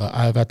use it.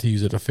 I've had to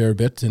use it a fair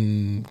bit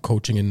in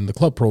coaching in the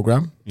club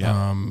program.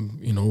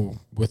 You know,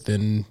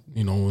 within,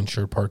 you know, in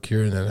Sherwood Park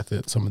here, and then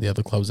at some of the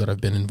other clubs that I've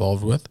been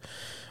involved with.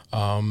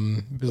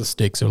 The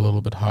stakes are a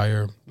little bit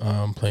higher,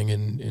 playing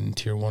in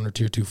Tier 1 or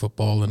Tier 2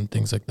 football and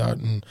things like that,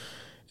 and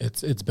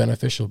it's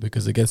beneficial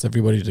because it gets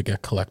everybody to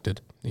get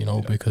collected. You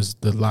know, because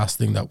the last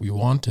thing that we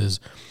want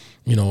is,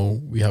 you know,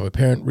 we have a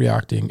parent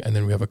reacting, and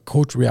then we have a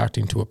coach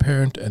reacting to a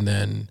parent, and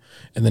then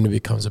it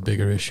becomes a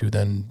bigger issue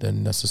than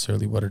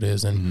necessarily what it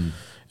is, and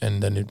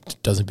then it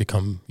doesn't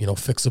become, you know,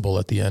 fixable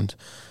at the end.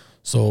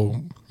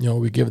 So, you know,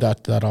 we give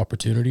that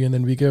opportunity, and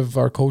then we give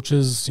our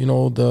coaches, you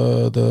know,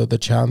 the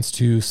chance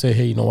to say,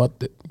 hey, you know what,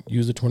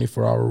 use the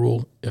 24-hour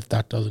rule. If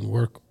that doesn't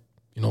work,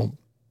 you know,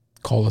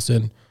 call us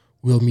in.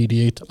 We'll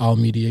mediate. I'll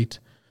mediate.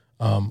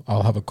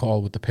 I'll have a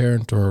call with the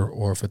parent,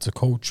 or if it's a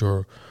coach,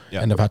 and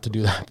I've had to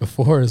do that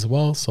before as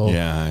well. So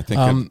yeah, I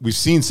think we've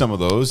seen some of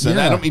those, and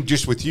I don't mean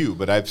just with you,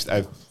 but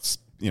I've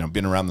you know,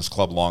 been around this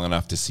club long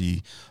enough to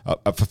see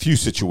a few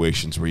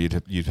situations where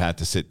you've had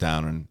to sit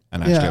down and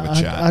actually have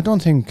a chat. I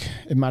don't think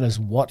it matters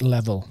what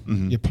level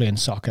you're playing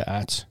soccer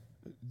at.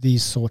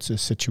 These sorts of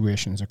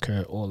situations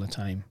occur all the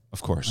time.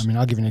 Of course. I mean,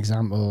 I'll give you an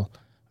example.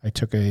 I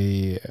took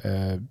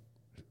an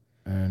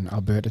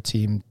Alberta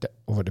team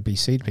over to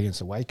BC to play against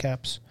the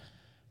Whitecaps.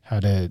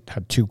 Had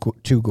two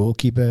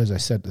goalkeepers. I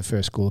said to the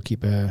first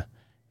goalkeeper,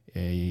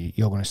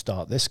 you're going to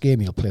start this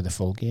game, you'll play the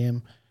full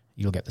game,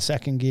 you'll get the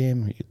second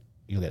game,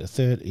 you'll get the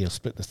third, you'll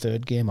split the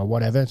third game or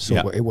whatever.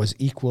 So it was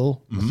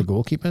equal with the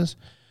goalkeepers.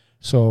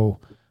 So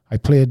I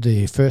played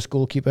the first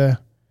goalkeeper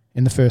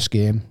in the first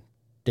game,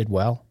 did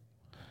well.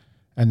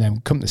 And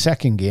then come the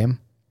second game,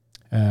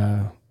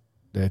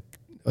 the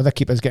other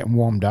keeper's getting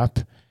warmed up,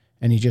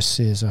 and he just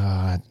says,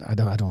 I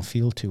don't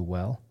feel too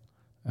well.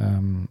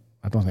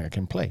 I don't think I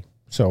can play.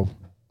 So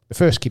the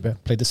first keeper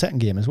played the second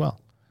game as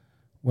well.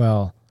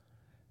 Well,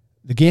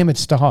 the game had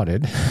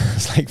started.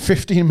 It's like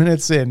 15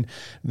 minutes in.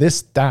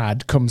 This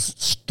dad comes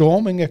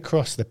storming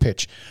across the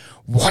pitch.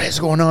 What is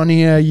going on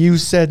here? You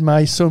said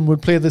my son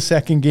would play the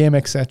second game,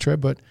 etc.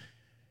 But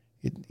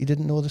he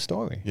didn't know the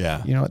story.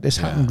 Yeah. You know, this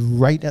happened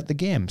right at the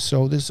game.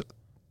 So there's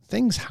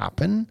things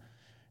happen.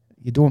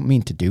 You don't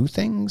mean to do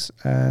things.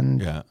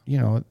 And, you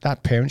know,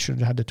 that parent should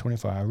have had the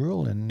 24-hour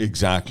rule. And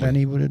exactly. then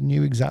he would have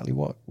knew exactly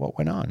what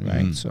went on,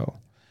 right? So,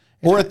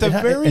 or at the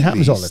very least, it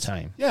happens all the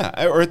time.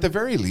 Yeah. Or at the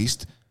very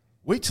least,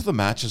 wait till the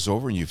match is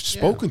over and you've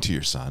spoken to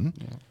your son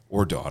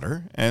or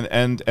daughter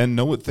and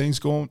know what's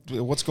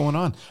going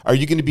on. Are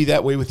you going to be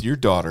that way with your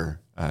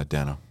daughter,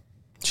 Dano?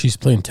 She's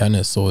playing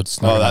tennis, so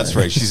it's not. Oh, that's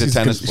right. She's a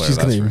tennis player. She's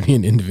going to be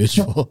an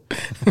individual.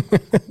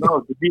 No,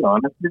 to be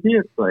honest with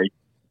you, it's like,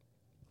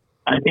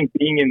 I think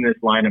being in this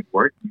line of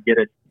work, you get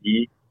to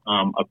see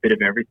a bit of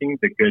everything,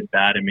 the good,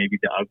 bad, and maybe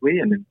the ugly.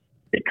 And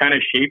it kind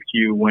of shapes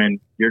you when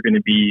you're going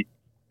to be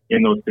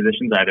in those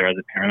positions, either as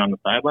a parent on the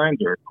sidelines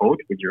or a coach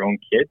with your own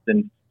kids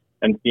and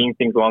seeing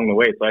things along the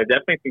way. So I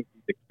definitely think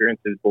these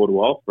experiences bode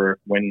well for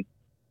when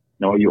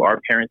you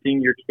are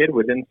parenting your kid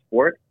within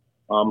sport.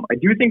 I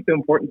do think the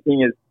important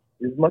thing is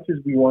as much as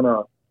we want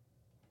to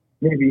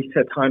maybe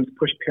at times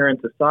push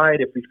parents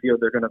aside if we feel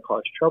they're going to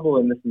cause trouble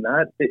and this and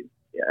that,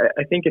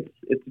 I think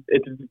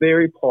it's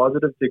very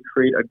positive to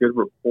create a good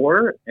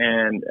rapport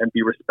and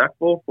be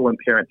respectful for when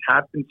parents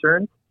have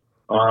concerns,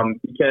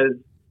 because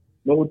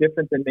no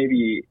different than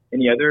maybe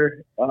any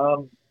other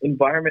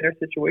environment or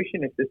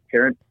situation. If this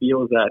parent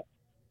feels that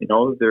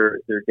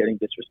they're getting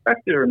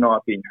disrespected or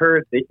not being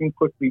heard, they can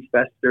quickly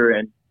fester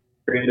and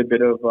create a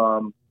bit of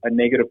a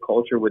negative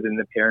culture within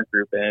the parent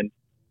group. And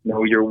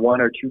your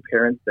one or two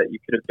parents that you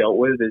could have dealt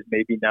with is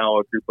maybe now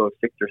a group of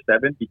 6 or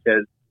 7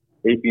 because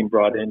they've been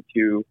brought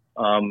into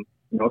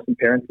some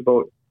parents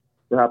about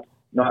perhaps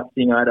not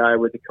seeing eye to eye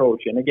with the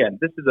coach. And again,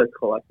 this is a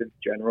collective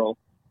general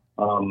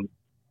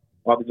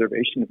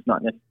observation. It's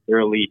not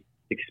necessarily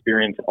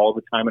experienced all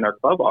the time in our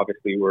club.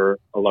 Obviously, we're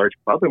a large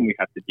club and we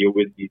have to deal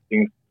with these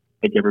things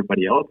like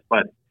everybody else,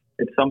 but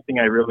it's something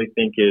I really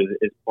think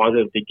is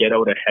positive to get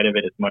out ahead of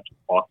it as much as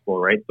possible,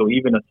 right? So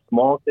even a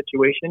small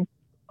situation,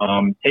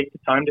 take the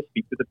time to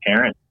speak to the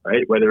parent,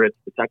 right? Whether it's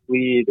the tech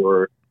lead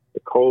or the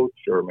coach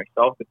or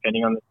myself,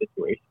 depending on the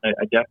situation.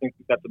 I definitely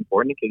think that's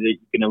important because you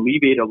can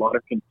alleviate a lot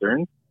of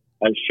concerns,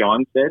 as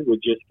Sean said,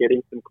 with just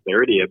getting some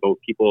clarity about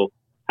people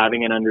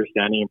having an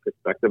understanding and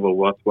perspective of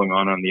what's going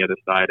on the other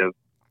side of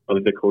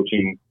the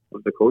coaching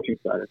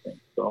side of things.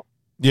 So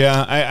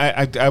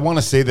yeah, I want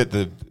to say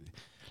that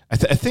I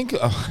think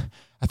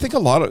a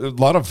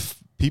lot of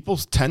people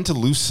tend to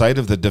lose sight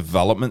of the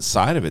development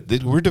side of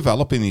it. We're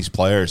developing these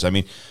players. I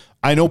mean,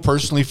 I know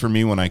personally for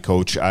me when I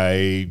coach,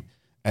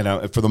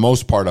 for the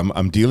most part,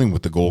 I'm dealing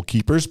with the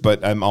goalkeepers,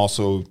 but I'm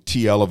also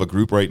TL of a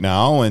group right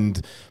now.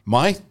 And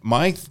my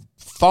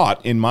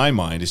thought in my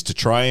mind is to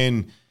try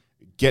and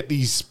get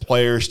these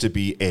players to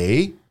be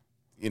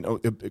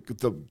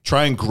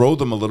try and grow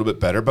them a little bit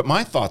better. But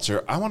my thoughts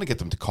are, I want to get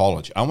them to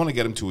college. I want to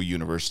get them to a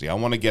university. I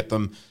want to get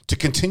them to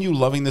continue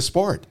loving the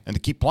sport and to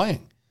keep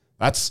playing.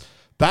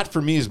 That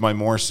for me is my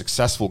more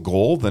successful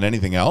goal than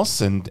anything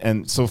else.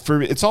 And so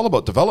it's all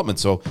about development.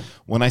 So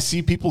when I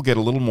see people get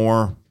a little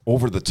more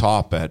over the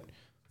top at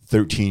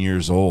 13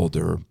 years old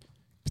or,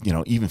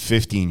 even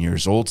 15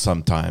 years old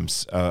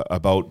sometimes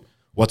about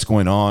what's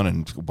going on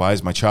and why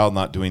is my child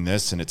not doing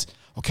this? And it's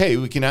okay,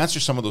 we can answer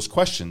some of those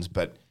questions,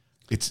 but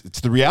it's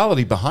the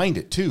reality behind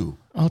it too.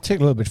 I'll take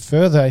a little bit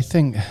further. I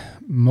think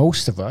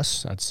most of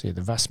us, I'd say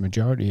the vast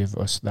majority of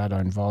us that are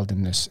involved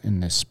in this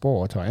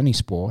sport or any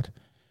sport,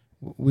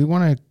 we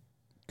want to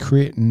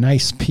create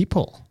nice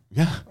people.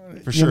 Yeah,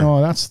 for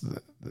sure. That's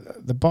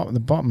the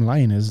bottom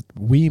line is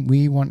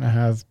we want to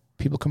have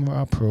people come to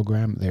our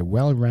program. They're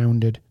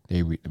well-rounded.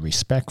 They're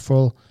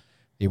respectful.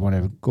 They want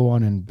to go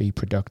on and be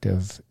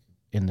productive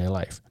in their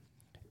life.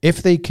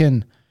 If they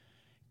can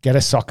get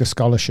a soccer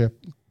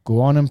scholarship,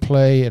 go on and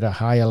play at a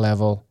higher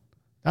level,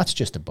 that's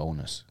just a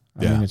bonus.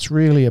 I mean, it's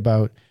really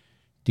about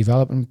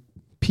developing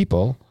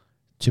people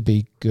to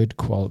be good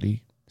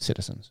quality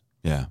citizens.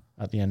 Yeah.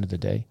 At the end of the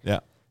day. Yeah.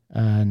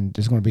 And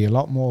there's going to be a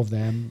lot more of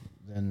them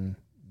than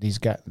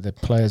the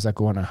players that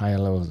go on a higher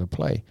level of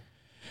play.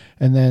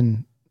 And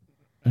then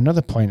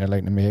another point I'd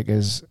like to make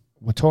is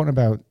we're talking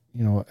about,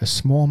 a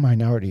small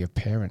minority of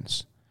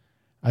parents.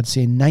 I'd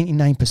say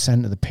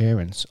 99% of the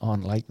parents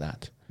aren't like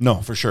that. No,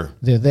 for sure.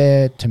 They're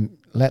there to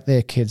let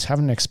their kids have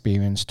an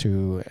experience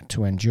to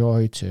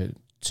enjoy, to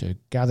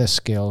gather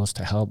skills,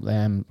 to help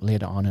them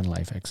later on in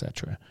life,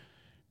 etc.,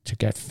 to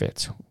get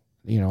fit.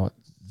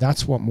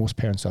 That's what most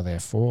parents are there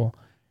for.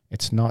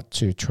 It's not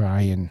to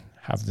try and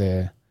have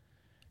their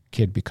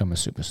kid become a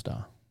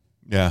superstar.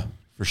 Yeah,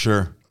 for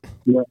sure.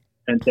 Yeah,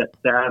 and to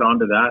add on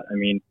to that, I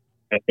mean,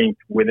 I think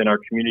within our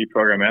community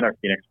program and our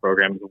Phoenix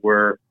programs,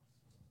 we're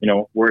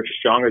as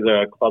strong as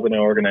a club and an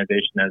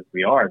organization as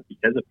we are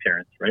because of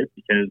parents, right?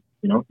 Because,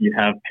 you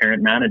have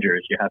parent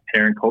managers, you have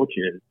parent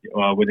coaches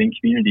within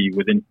community,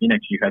 within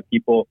Phoenix. You have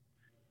people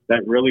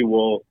that really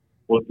will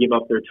give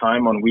up their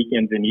time on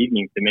weekends and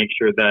evenings to make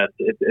sure that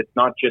it's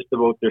not just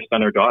about their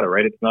son or daughter,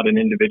 right? It's not an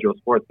individual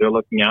sport. They're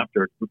looking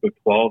after a group of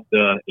 12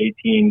 to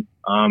 18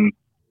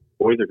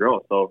 boys or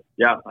girls. So,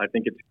 yeah, I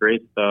think it's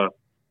great, the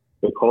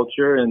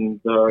culture and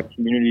the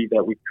community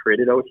that we've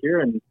created out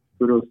here. And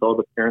kudos to all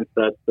the parents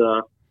that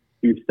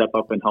do step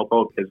up and help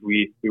out because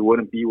we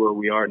wouldn't be where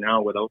we are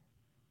now without.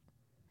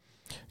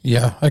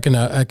 Yeah, I can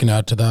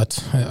add to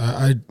that.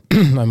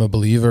 I'm a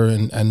believer,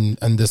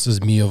 and this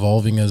is me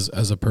evolving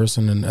as a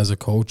person and as a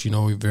coach. We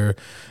are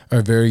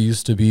very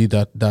used to be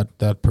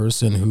that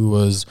person who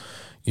was,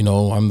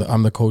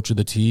 I'm the coach of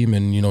the team,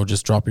 and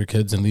just drop your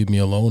kids and leave me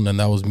alone. And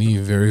that was me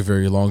a very,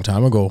 very long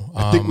time ago.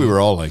 I think we were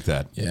all like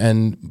that.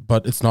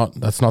 But that's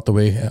not the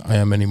way I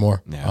am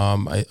anymore. Yeah.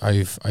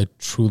 I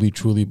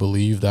truly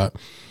believe that.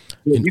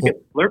 You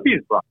get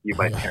Slurpees brought to you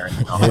by parents.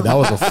 Hey,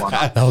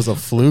 that was a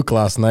fluke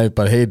last night.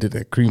 But hey, did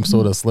a cream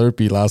soda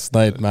Slurpee last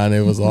night, man?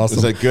 It was awesome.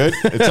 Was it good?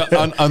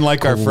 It's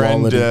unlike our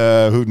friend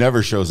who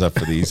never shows up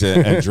for these,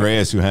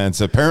 Andreas, who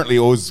apparently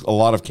owes a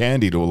lot of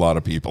candy to a lot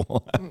of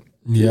people.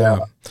 Yeah.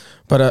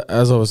 But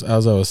as I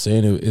was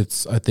saying,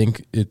 I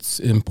think it's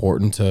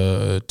important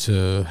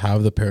to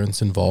have the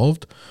parents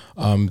involved.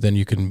 Then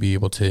you can be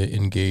able to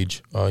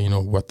engage,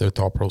 what their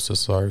thought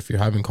processes are. If you're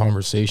having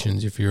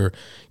conversations, if you're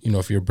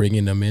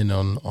bringing them in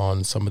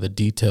on some of the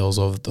details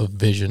of the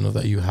vision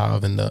that you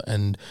have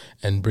and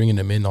bringing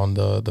them in on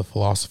the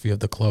philosophy of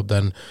the club,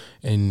 then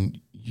and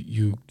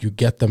you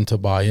get them to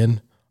buy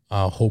in.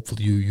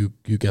 Hopefully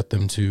you get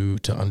them to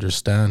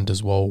understand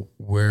as well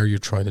where you're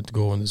trying to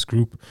go in this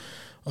group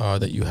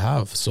that you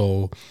have.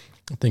 So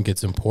I think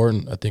it's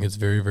important. I think it's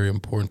very, very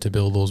important to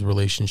build those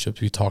relationships.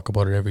 We talk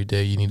about it every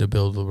day. You need to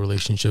build the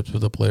relationships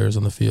with the players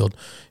on the field.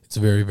 It's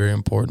very, very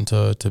important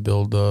to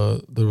build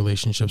the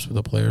relationships with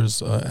the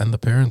players and the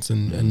parents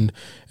and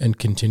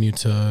continue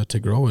to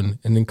grow and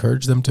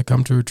encourage them to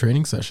come to a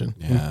training session.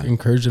 Yeah.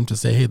 Encourage them to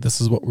say, hey, this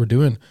is what we're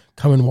doing.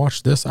 Come and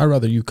watch this. I'd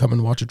rather you come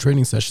and watch a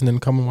training session than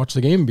come and watch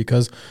the game,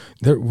 because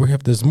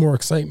there's more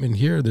excitement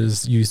here.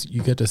 There's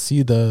you get to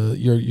see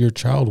your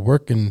child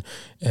work and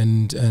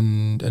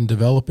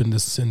develop in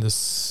this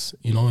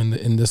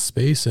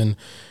space and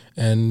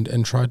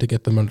try to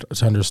get them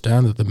to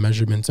understand that the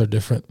measurements are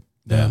different.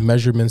 The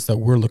measurements that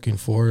we're looking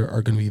for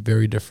are going to be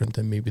very different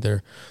than maybe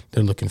they're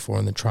looking for,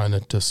 and they're trying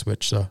to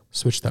switch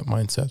that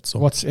mindset. So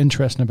what's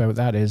interesting about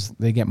that is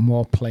they get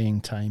more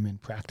playing time in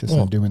practice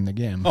than doing the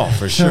game. Oh,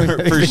 for sure,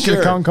 for sure.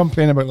 You can't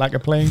complain about lack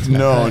of playing time.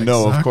 No,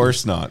 Exactly. of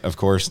course not. Of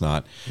course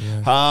not.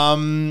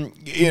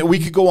 Yeah. We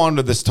could go on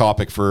to this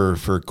topic for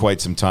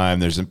quite some time.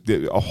 There's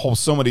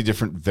so many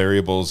different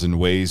variables and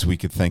ways we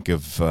could think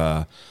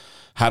of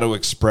how to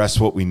express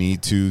what we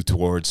need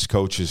towards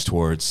coaches,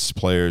 towards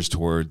players,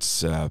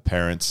 towards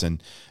parents,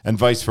 and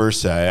vice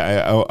versa.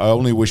 I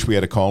only wish we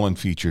had a call-in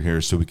feature here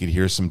so we could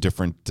hear some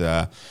different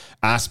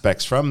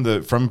aspects from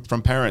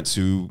parents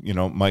who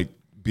might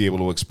be able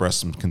to express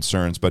some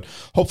concerns. But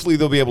hopefully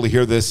they'll be able to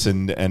hear this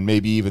and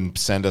maybe even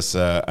send us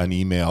an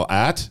email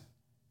at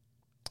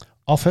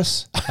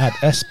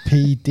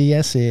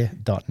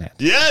office@spdsa.net.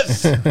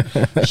 Yes!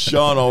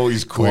 Sean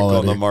always quick Quality.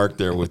 on the mark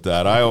there with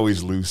that. I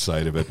always lose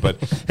sight of it. But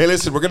hey,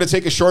 listen, we're going to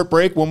take a short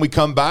break. When we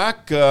come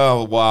back,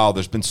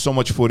 there's been so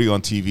much footy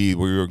on TV.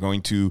 We are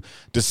going to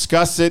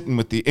discuss it, and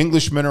with the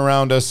Englishmen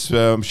around us,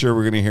 I'm sure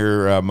we're going to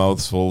hear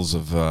mouthfuls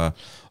of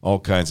all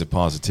kinds of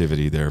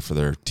positivity there for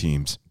their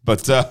teams.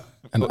 But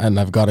and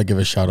I've got to give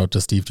a shout out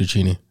to Steve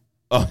Cicchini.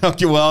 Oh,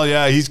 okay, well,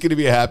 yeah, he's going to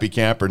be a happy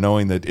camper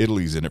knowing that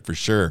Italy's in it for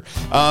sure.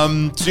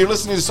 So you're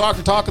listening to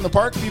Soccer Talk in the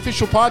Park, the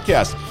official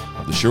podcast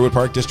of the Sherwood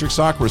Park District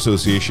Soccer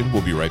Association.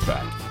 We'll be right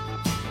back.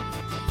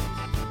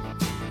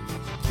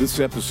 This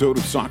episode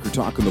of Soccer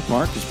Talk in the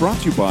Park is brought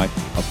to you by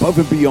Above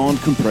and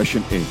Beyond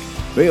Compression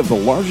Inc. They have the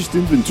largest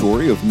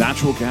inventory of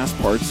natural gas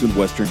parts in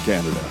Western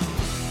Canada.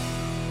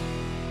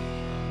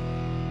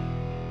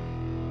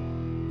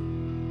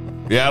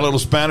 Yeah, a little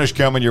Spanish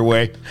coming your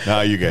way.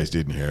 No, you guys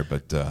didn't hear,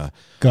 but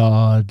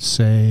God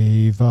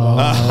save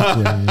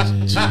our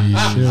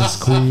gracious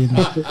Queen.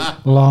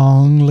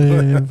 Long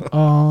live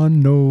our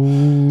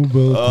noble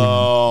Queen.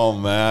 oh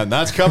man,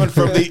 that's coming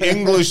from the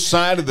English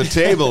side of the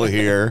table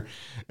here.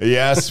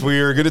 Yes, we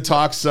are going to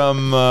talk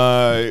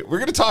we're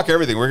going to talk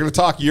everything. We're going to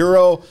talk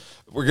Euro.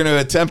 We're going to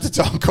attempt to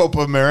talk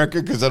Copa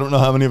America because I don't know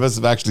how many of us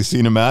have actually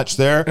seen a match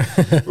there.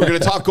 We're going to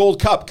talk Gold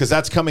Cup because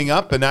that's coming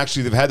up. And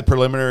actually, they've had the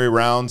preliminary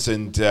rounds,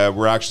 and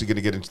we're actually going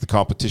to get into the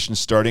competition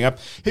starting up.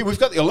 Hey, we've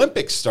got the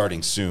Olympics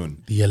starting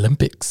soon. The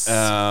Olympics.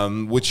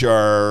 Which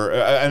are,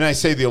 and I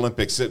say the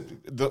Olympics,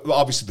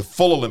 obviously the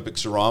full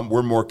Olympics are on.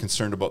 We're more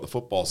concerned about the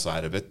football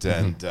side of it.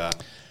 And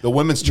the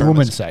women's tournament.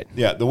 Women's side.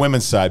 Yeah, the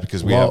women's side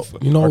because we have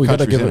we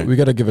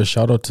gotta give a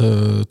shout out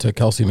to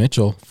Kelsey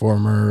Mitchell,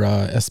 former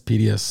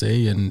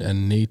SPDSA,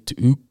 and Nate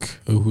Ook,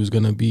 who's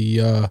gonna be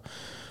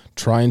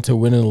trying to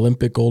win an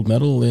Olympic gold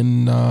medal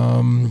in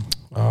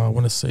I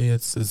want to say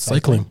it's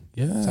cycling.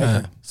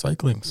 Yeah,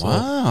 cycling. So,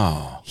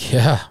 Wow.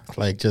 yeah,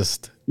 like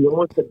just. You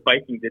almost said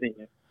biking, didn't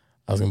you?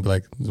 I was gonna be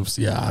like,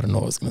 yeah, I don't know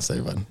what I was gonna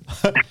say, but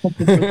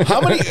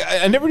How many?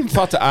 I never even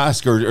thought to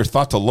ask or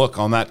thought to look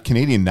on that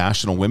Canadian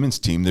national women's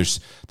team. There's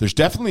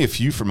definitely a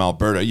few from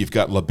Alberta. You've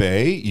got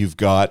LeBay, you've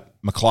got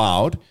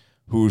McLeod,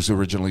 who's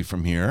originally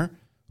from here.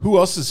 Who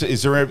else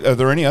is there? Are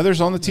there any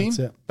others on the team?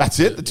 That's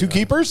it. The two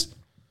keepers.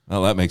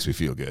 Well, that makes me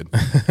feel good.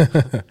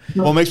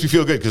 Well, it makes me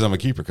feel good because I'm a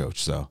keeper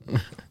coach. So,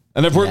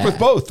 and I've worked with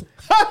both.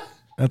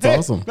 that's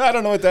awesome. I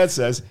don't know what that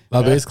says.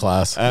 LeBay's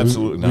class.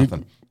 Absolutely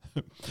nothing.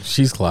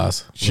 She's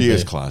class. She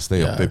is class.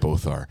 They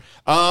both are.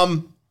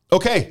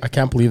 Okay. I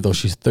can't believe though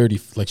she's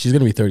 30. Like she's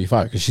gonna be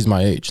 35 because she's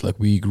my age. Like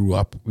we grew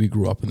up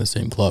in the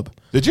same club.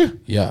 Did you?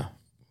 Yeah,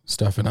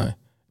 Steph and I.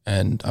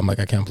 And I'm like,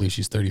 I can't believe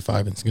she's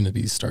 35 and it's gonna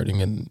be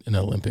starting in an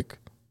Olympic.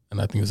 And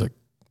I think it's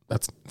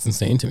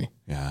insane to me.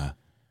 Yeah.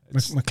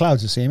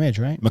 McLeod's the same age,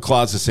 right?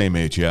 McLeod's the same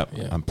age. Yeah.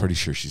 I'm pretty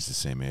sure she's the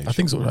same age. I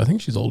think so. I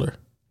think she's older.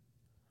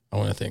 I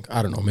want to think.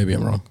 I don't know. Maybe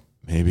I'm wrong.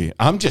 Maybe.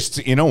 I'm just,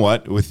 you know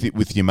what, with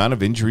the amount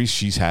of injuries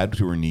she's had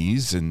to her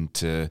knees and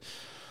to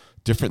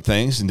different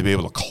things, and to be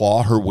able to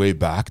claw her way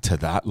back to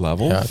that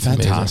level, Yeah, it's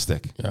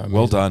fantastic. amazing. Yeah,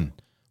 well done.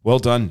 Well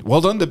done.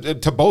 Well done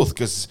to both,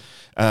 because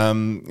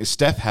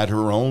Steph had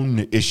her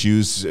own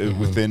issues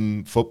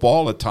within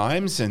football at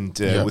times, and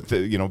with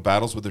the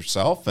battles with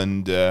herself,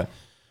 and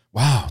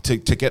wow, to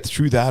get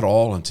through that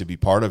all and to be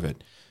part of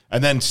it.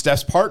 And then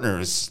Steph's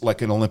partner is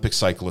like an Olympic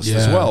cyclist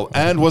as well,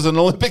 and was an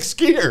Olympic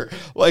skier.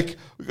 Like,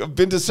 I've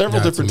been to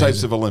several different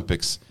types of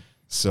Olympics.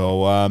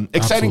 So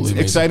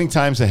exciting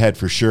times ahead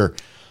for sure.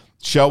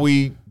 Shall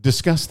we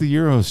discuss the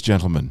Euros,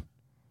 gentlemen?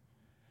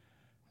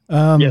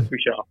 Yes, we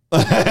shall.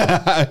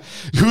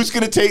 Who's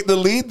going to take the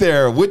lead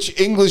there? Which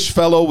English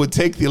fellow would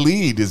take the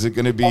lead? Is it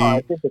going to be?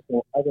 I think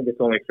it's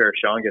only fair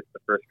Sean gets the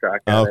first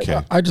crack at it.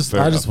 Okay. I just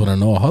want to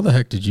know, how the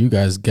heck did you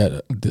guys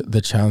get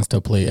the chance to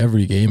play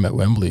every game at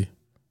Wembley?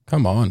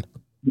 Come on.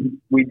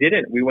 We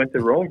didn't. We went to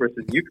Rome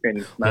versus Ukraine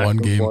and smashed One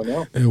game.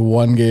 4-0.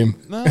 One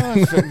game. No,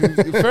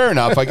 fair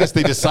enough. I guess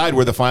they decide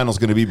where the final's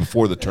going to be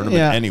before the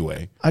tournament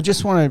anyway. I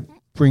just want to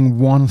bring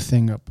one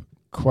thing up.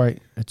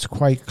 It's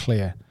quite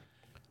clear.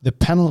 The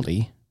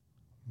penalty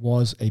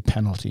was a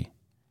penalty.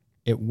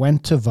 It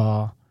went to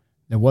VAR.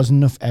 There wasn't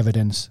enough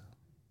evidence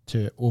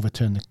to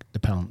overturn the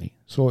penalty.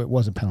 So it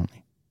was a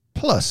penalty.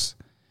 Plus,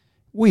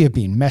 we have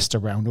been messed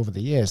around over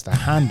the years. The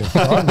hand of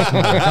God.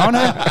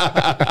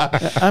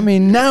 I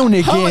mean, now and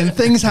again,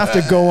 things have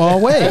to go our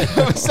way.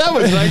 That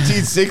was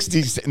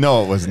 1960s.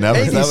 No, it was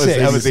never.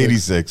 That was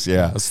 86.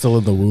 Yeah, I was still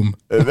in the womb.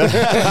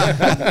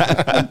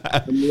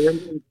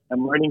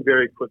 I'm learning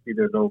very quickly.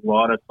 There's a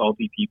lot of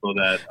salty people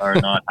that are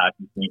not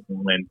happy seeing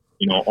England,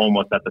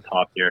 almost at the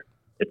top here.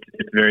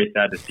 It's very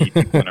sad to see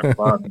people in our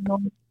club,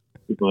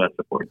 people that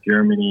support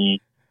Germany,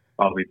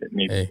 probably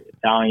maybe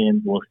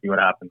Italians. We'll see what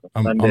happens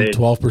on Sunday. I'm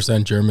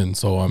 12% German,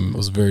 so I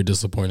was very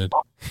disappointed.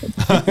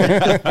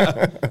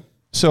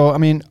 So, I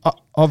mean,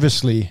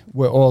 obviously,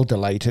 we're all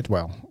delighted.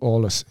 Well,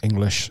 all us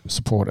English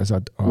supporters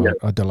are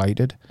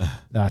delighted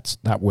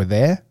that we're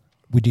there.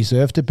 We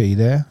deserve to be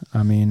there.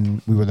 I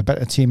mean, we were the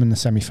better team in the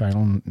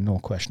semi-final, no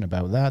question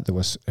about that. There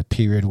was a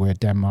period where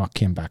Denmark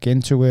came back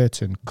into it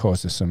and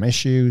caused us some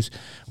issues.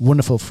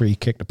 Wonderful free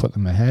kick to put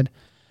them ahead.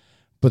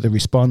 But the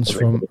response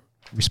from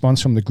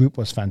the group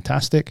was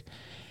fantastic.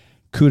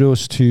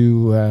 Kudos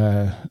to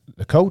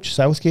the coach,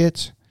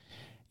 Southgate.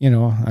 He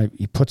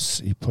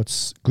puts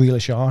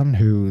Grealish on,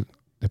 who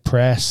the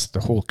press,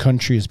 the whole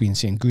country has been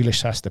saying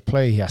Grealish has to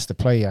play. He has to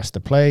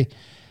play.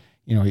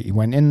 He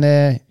went in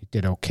there, he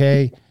did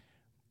okay.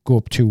 Go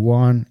up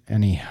 2-1,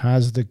 and he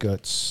has the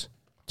guts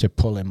to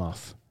pull him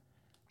off.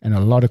 And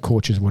a lot of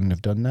coaches wouldn't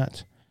have done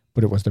that,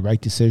 but it was the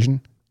right decision.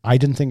 I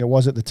didn't think it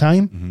was at the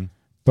time,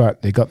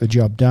 but they got the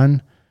job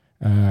done.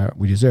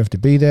 We deserve to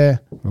be there.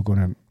 We're going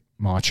to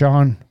march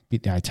on,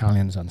 beat the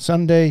Italians on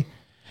Sunday,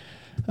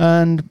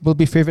 and we'll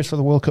be favourites for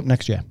the World Cup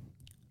next year.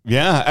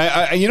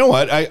 Yeah, you know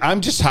what? I'm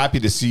just happy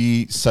to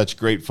see such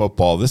great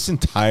football. This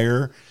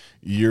entire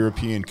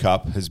European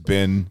Cup has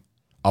been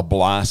a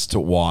blast to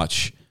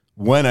watch.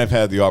 When I've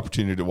had the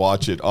opportunity to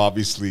watch it,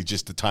 obviously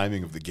just the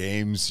timing of the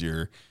games,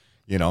 the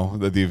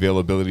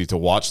availability to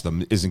watch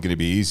them isn't going to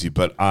be easy.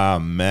 But,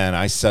 man,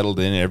 I settled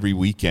in every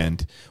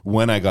weekend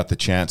when I got the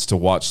chance to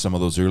watch some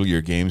of those earlier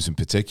games in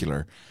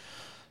particular.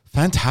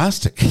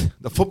 Fantastic.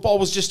 The football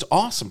was just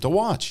awesome to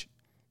watch.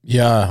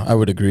 Yeah, I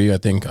would agree. I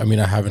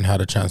haven't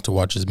had a chance to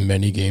watch as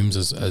many games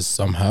as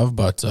some have,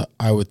 but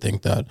I would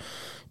think that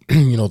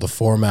the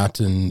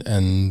format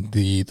and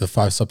the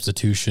 5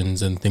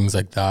 substitutions and things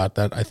like that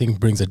I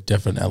think brings a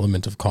different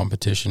element of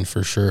competition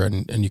for sure.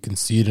 And you can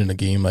see it in a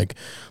game like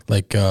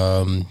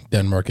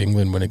Denmark,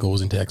 England, when it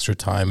goes into extra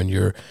time and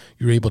you're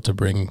able to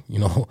bring,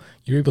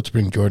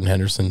 Jordan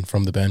Henderson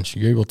from the bench.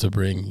 You're able to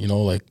bring,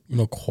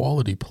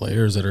 quality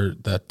players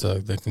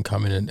that can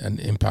come in and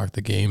impact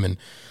the game.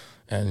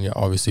 And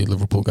obviously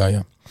Liverpool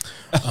guy.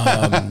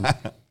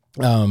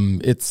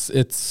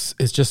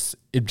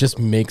 It just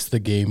makes the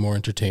game more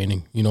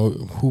entertaining.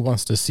 Who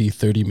wants to see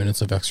 30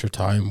 minutes of extra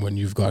time when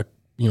you've got,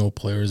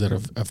 players that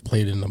have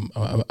played in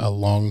a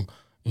long,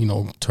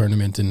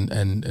 tournament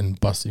and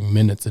busting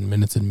minutes and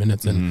minutes and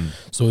minutes. And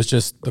so it's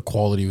just, the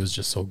quality was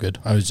just so good.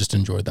 I just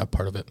enjoyed that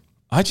part of it.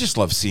 I just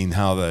love seeing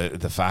how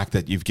the fact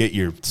that you get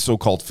your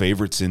so-called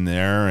favorites in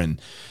there,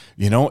 and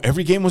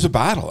every game was a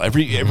battle.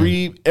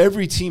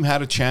 Every team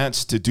had a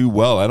chance to do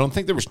well. I don't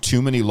think there was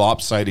too many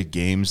lopsided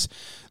games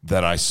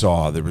that I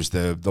saw. There was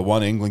the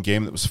one England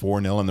game that was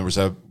 4-0, and there was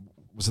it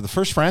the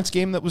first France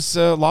game that was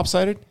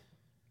lopsided?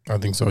 I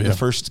think so, yeah. The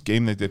first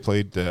game that they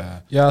played.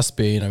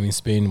 Spain.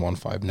 Spain won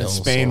 5-0.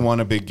 Spain won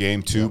a big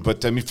game too,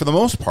 but for the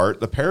most part,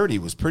 the parity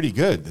was pretty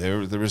good.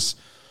 There was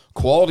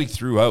quality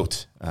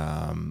throughout,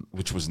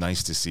 which was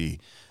nice to see.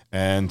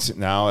 And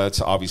now it's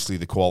obviously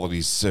the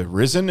quality's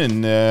risen,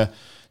 and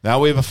now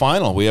we have a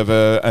final. We have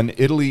an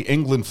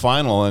Italy-England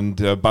final,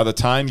 and by the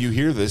time you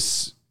hear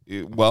this,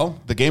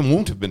 the game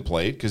won't have been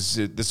played because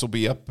this will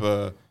be up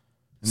the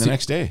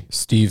next day.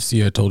 Steve,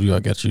 see, I told you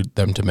I'd get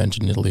them to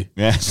mention Italy.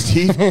 Yeah,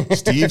 Steve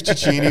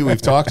Cicchini,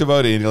 we've talked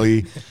about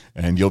Italy,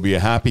 and you'll be a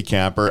happy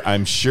camper.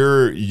 I'm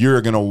sure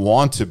you're going to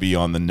want to be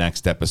on the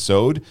next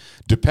episode,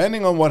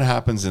 depending on what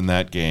happens in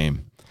that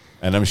game.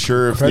 And I'm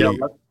sure if let's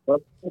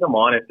put them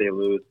on if they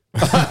lose.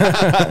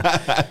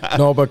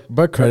 No,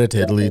 but credit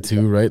to Italy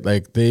too, right?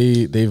 Like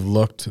they've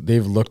looked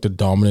a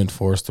dominant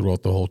force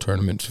throughout the whole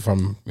tournament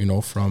from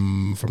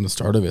the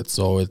start of it.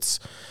 So it's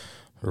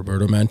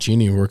Roberto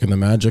Mancini working the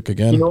magic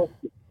again.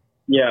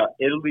 Yeah,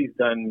 Italy's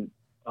done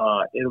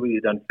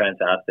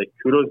fantastic.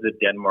 Kudos to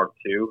Denmark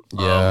too.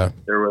 Yeah,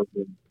 there was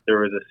a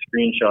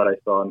screenshot I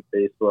saw on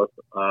Facebook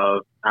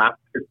of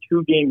after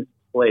 2 games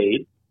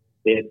played,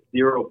 they had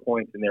 0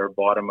 points and they were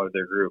bottom of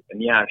their group.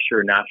 And yeah,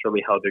 sure,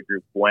 naturally how the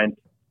group went,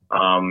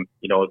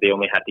 they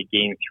only had to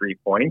gain 3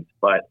 points,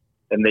 but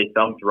then they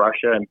thumped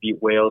Russia and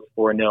beat Wales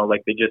 4-0.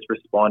 Like, they just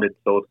responded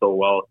so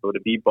well. So to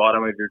be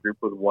bottom of your group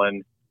with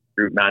 1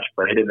 group match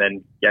played and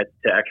then get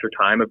to extra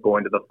time of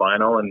going to the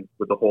final, and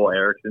with the whole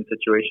Eriksson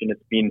situation,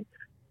 it's been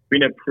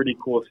a pretty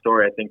cool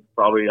story. I think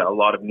probably a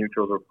lot of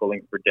neutrals were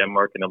pulling for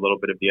Denmark and a little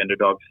bit of the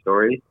underdog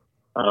story.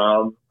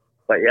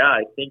 But yeah,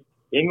 I think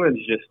England's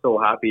just so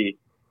happy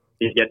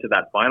to get to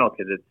that final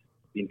because it's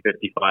been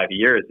 55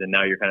 years, and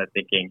now you're kind of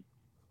thinking,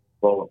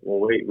 well,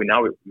 wait,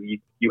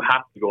 you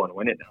have to go and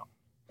win it now.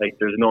 Like,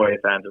 there's no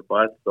ifs, ands, or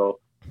buts. So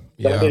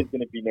Sunday's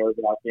going to be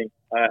nerve-wracking.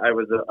 I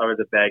was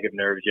a bag of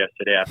nerves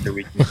yesterday after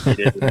we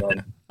conceded,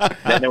 and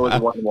then it was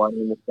 1-1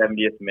 in the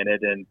 70th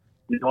minute. And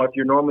if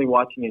you're normally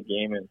watching a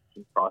game and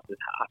crosses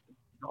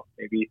half,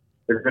 maybe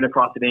they're going to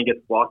cross it in, gets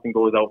blocked, and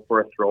goes out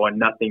for a throw, and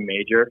nothing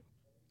major.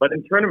 But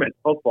in tournament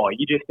football,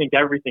 you just think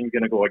everything's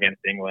going to go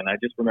against England. I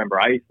just remember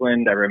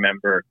Iceland. I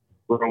remember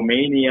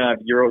Romania,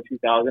 Euro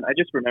 2000. I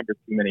just remember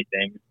too many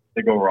things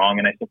to go wrong.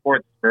 And I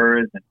support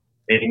Spurs and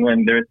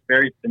England. They're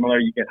very similar.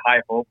 You get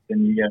high hopes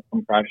and you get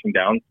some crashing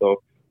down.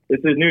 So this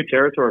is new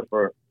territory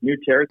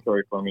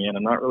for me, and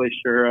I'm not really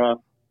sure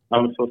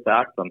I'm supposed to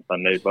act on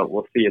Sunday, but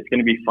we'll see. It's going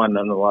to be fun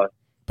nonetheless.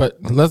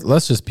 But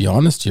let's just be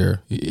honest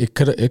here. It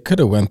could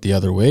have went the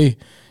other way.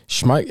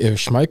 If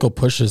Schmeichel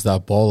pushes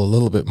that ball a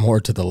little bit more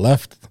to the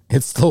left,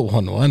 it's still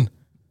 1-1.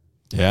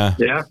 Yeah.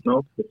 Yeah,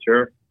 no, for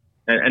sure.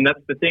 And that's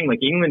the thing.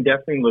 Like, England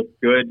definitely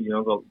looked good,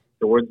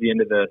 towards the end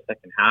of the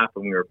second half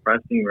when we were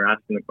pressing, we were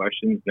asking the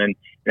questions. And then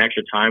in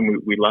extra time,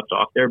 we left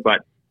off there.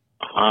 But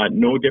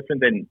no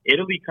different than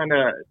Italy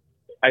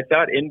I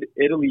thought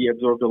Italy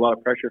absorbed a lot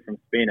of pressure from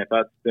Spain. I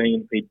thought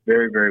Spain played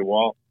very, very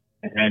well.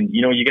 And,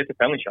 you get the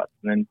penalty shots.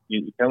 And then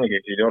you penalty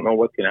kicks. You don't know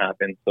what's going to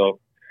happen. So,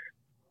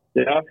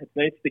 yeah, it's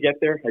nice to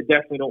get there. I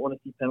definitely don't want to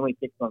see penalty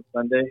kicks on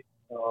Sunday.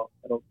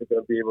 I don't think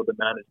I'll be able to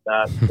manage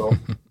that. So,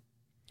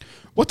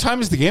 what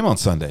time is the game on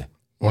Sunday?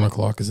 1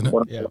 o'clock, isn't it?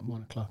 Yeah,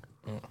 1 o'clock.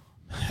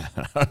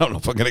 I don't know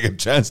if I'm going to get a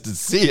chance to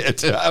see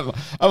it. I'm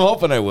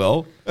hoping I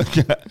will.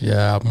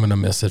 Yeah, I'm going to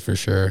miss it for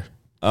sure.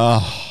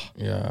 Oh.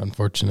 Yeah,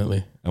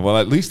 unfortunately. Well,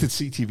 at least at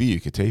CTV, you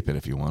could tape it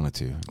if you wanted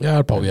to. Yeah,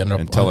 I'd probably end up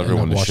and tell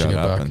everyone to shut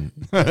up and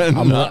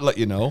not let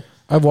you know.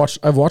 I've watched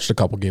a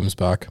couple games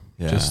back,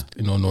 yeah. Just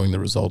knowing the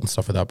result and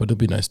stuff like that. But it'd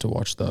be nice to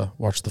watch the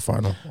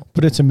final.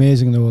 But it's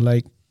amazing though.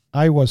 Like,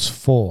 I was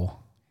 4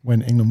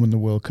 when England won the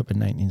World Cup in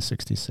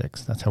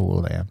 1966. That's how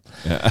old I am.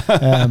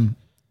 Yeah.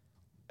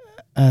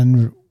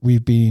 And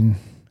we've been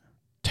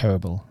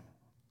terrible.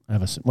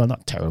 Well,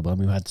 not terrible.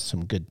 We've had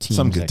some good teams,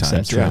 some good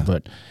times, yeah.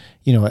 But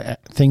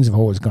things have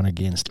always gone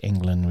against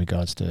England in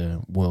regards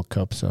to World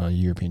Cups or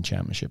European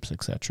Championships,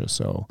 etc.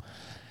 So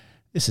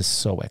this is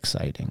so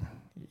exciting,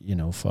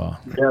 for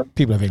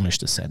people of English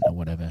descent or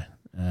whatever.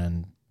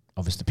 And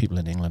obviously, people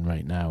in England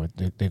right now,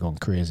 they're going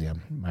crazy.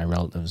 My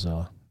relatives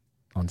are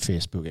on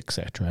Facebook,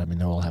 etc. I mean,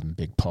 they're all having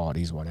big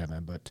parties, whatever.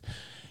 But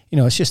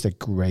it's just a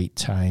great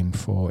time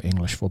for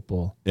English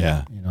football.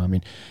 Yeah.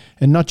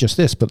 And not just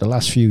this, but the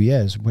last few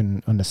years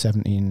when under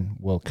 17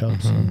 World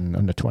Cups and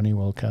under 20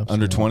 World Cups.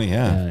 Under 20,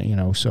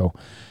 yeah. So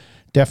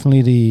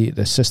definitely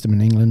the system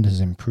in England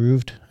has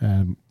improved,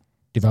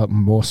 developing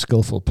more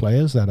skillful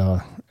players that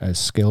are as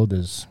skilled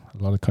as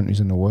a lot of countries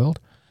in the world.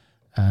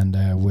 And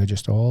we're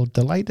just all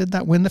delighted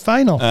that we're in the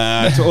final.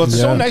 So it's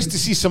so nice to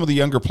see some of the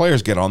younger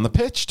players get on the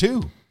pitch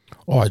too.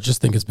 Oh, I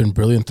just think it's been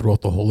brilliant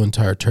throughout the whole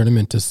entire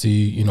tournament to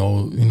see,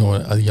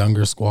 a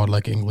younger squad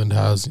like England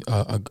has,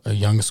 a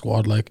young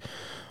squad like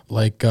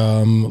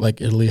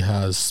Italy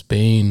has,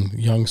 Spain,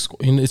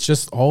 and it's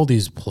just all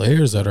these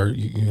players that are,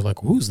 you're like,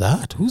 who's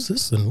that? Who's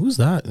this? And who's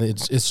that? And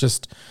it's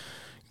just,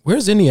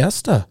 where's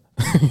Iniesta?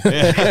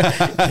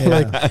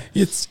 Like,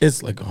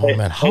 it's like, oh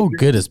man, how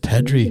good is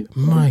Pedri?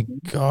 My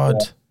God.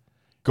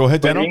 Go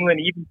ahead, But Daniel.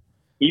 England,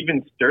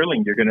 even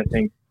Sterling, you're going to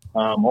think,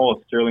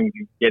 Sterling's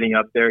getting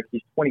up there.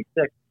 He's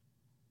 26.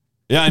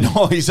 Yeah, I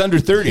know. He's under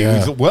 30. Yeah.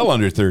 He's well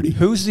under 30.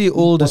 Who's the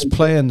oldest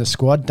player in the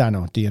squad,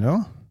 Dano? Do you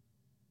know?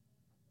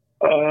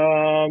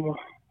 I'd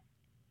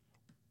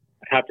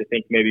have to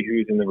think maybe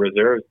who's in the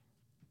reserves.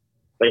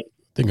 Like,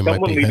 I think it might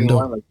someone be leading the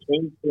Hendo. line, like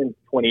Kane's in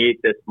 28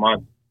 this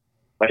month,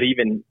 but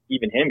even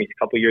him, he's a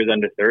couple years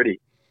under 30.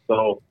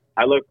 So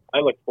I look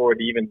forward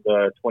to even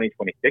the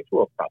 2026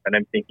 World Cup, and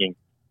I'm thinking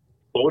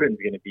Foden's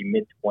going to be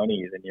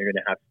mid-20s, and you're going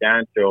to have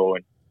Sancho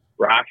and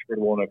Rashford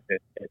won't have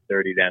hit at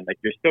 30 then. Like,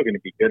 you're still going to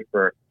be good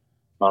for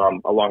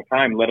a long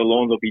time, let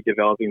alone they'll be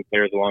developing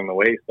players along the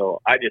way. So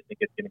I just think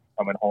it's going to be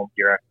coming home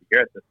year after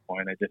year at this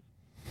point.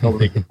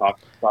 Nobody can talk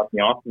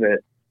me off of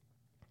it.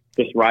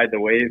 just ride the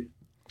wave.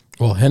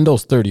 Well,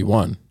 Hendo's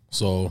 31,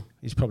 so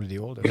He's probably the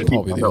oldest. he's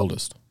probably the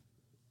oldest.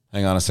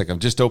 Hang on a second. I'm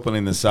just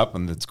opening this up,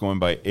 and it's going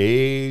by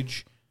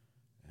age.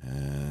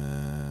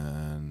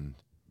 And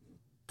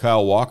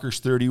Kyle Walker's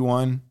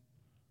 31.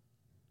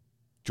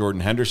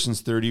 Jordan Henderson's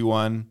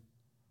 31.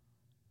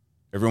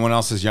 Everyone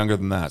else is younger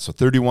than that. So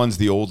 31's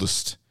the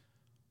oldest.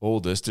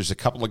 There's a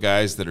couple of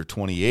guys that are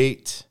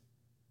 28.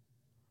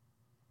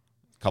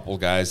 A couple of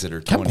guys that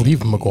are 20. Can't believe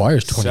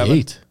McGuire's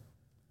 28.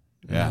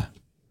 Yeah.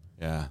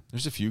 Yeah.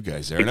 There's a few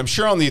guys there. And I'm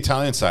sure on the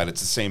Italian side, it's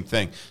the same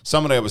thing.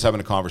 Somebody I was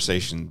having a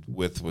conversation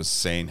with was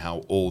saying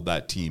how old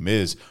that team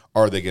is.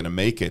 Are they going to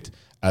make it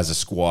as a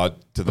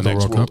squad to the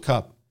next World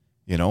Cup?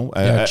 You know?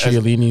 Yeah,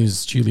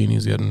 Chiellini's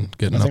getting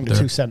I up think the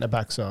there. two centre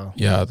backs are.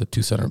 Yeah, the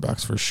two center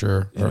backs for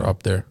sure are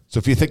up there. So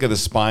if you think of the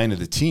spine of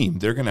the team,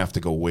 they're going to have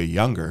to go way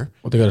younger.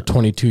 Well, they got a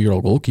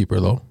 22-year-old goalkeeper,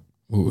 though,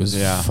 who was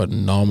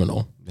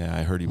phenomenal. Yeah,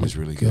 I heard he was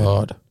really good.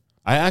 God.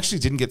 I actually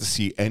didn't get to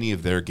see any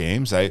of their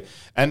games.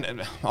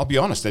 And I'll be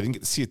honest, I didn't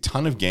get to see a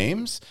ton of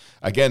games.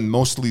 Again,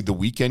 mostly the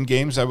weekend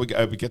games I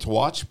would get to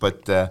watch,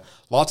 but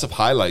lots of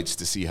highlights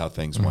to see how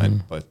things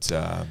went. But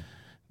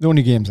The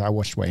only games I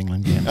watched were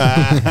England games.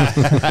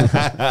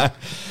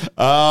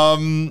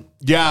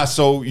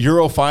 So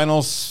Euro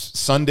finals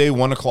Sunday,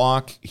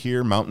 1:00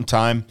 here, Mountain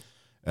Time.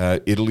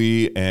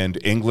 Italy and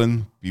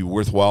England be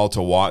worthwhile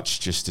to watch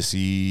just to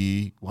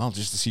see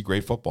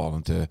great football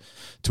and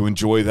to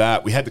enjoy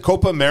that. We had the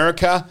Copa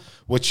America,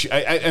 which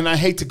I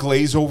hate to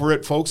glaze over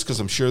it, folks,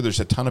 because I'm sure there's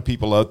a ton of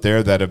people out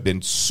there that have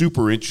been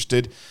super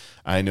interested.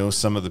 I know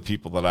some of the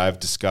people that I've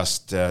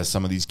discussed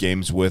some of these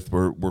games with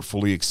were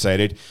fully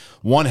excited.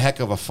 One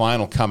heck of a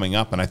final coming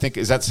up, and I think,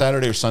 is that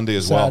Saturday or Sunday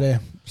as well?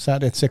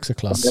 Saturday at 6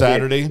 o'clock.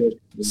 Saturday,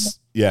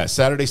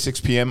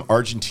 6 p.m.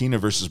 Argentina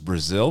versus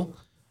Brazil.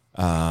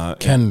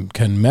 Can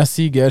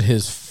Messi get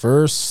his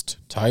first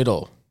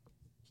title?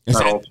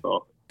 I hope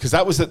so. Because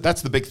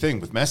that's the big thing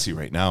with Messi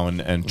right now,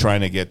 and trying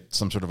to get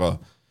some sort of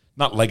a,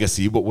 not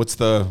legacy, but what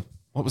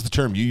was the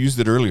term? You used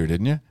it earlier,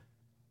 didn't you?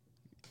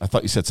 I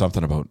thought you said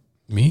something about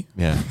Me?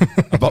 Yeah,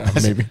 about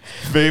Messi.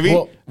 Maybe.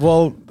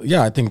 Well,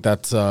 yeah, I think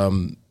that's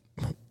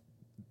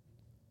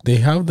they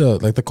have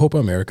the Copa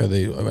America.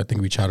 I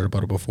think we chatted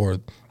about it before.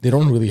 They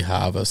don't really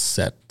have a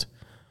set.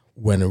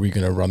 When are we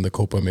going to run the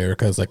Copa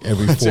America? It's like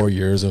every 4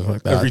 years or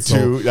like that. Every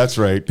two, that's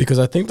right. Because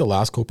I think the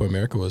last Copa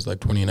America was like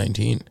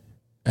 2019.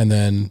 And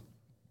then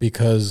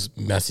because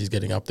Messi's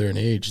getting up there in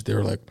age, they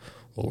were like,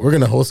 well, we're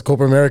going to host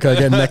Copa America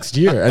again next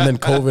year. And then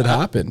COVID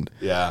happened.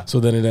 Yeah.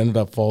 So then it ended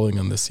up falling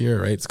on this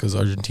year, right? It's because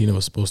Argentina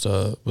was supposed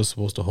to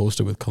host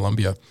it with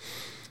Colombia.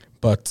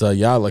 But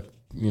Messi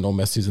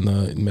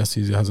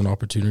has an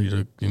opportunity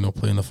to,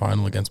 play in the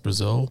final against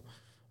Brazil.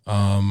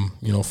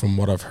 From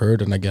what I've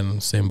heard, and again,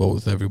 same boat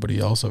with everybody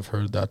else, I've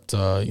heard that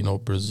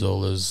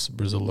Brazil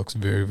looks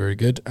very, very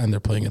good, and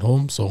they're playing at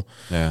home. So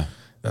yeah,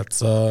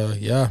 that's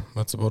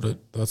about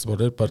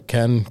it. But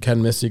can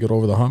Messi get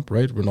over the hump?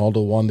 Right,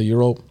 Ronaldo won the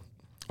Euro,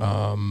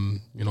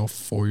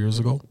 4 years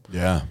ago.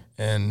 Yeah,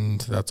 and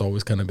that's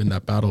always kind of been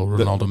that battle: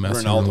 Ronaldo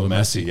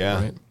Messi.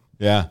 Yeah, right?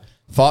 Yeah.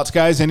 Thoughts,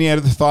 guys? Any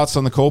other thoughts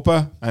on the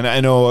Copa? And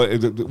I know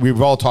we've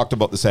all talked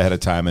about this ahead of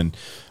time, and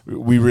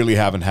we really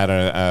haven't had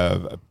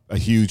a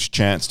huge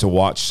chance to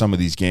watch some of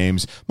these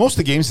games. Most of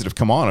the games that have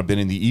come on have been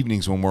in the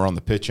evenings when we're on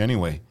the pitch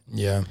anyway.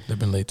 Yeah, they've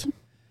been late.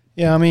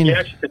 Yeah, I mean,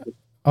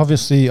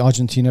 obviously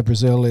Argentina,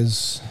 Brazil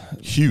is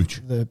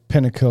huge, the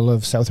pinnacle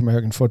of South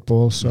American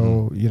football,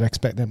 so you'd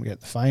expect them to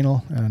get the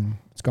final, and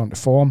it's gone to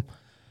form.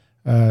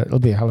 It'll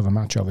be a hell of a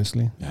match,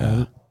 obviously.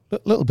 Yeah. A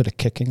little bit of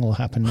kicking will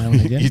happen now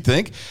and again. You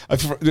think?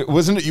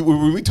 Wasn't it?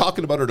 Were we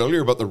talking about it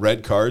earlier about the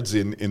red cards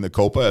in the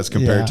Copa as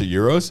compared to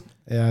Euros?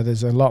 Yeah,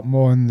 there's a lot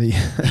more in the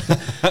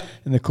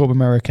in the Copa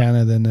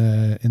Americana than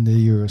in the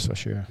Euros for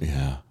sure.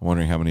 Yeah, I'm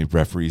wondering how many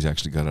referees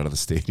actually got out of the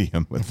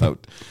stadium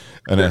without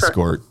an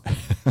escort.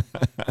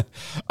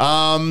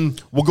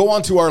 We'll go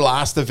on to our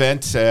last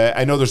event.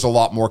 I know there's a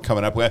lot more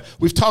coming up.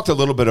 We've talked a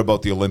little bit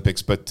about the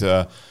Olympics, but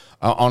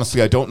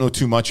honestly, I don't know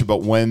too much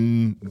about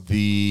when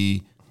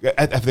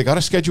have they got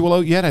a schedule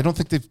out yet? I don't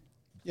think they've.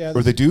 Yeah.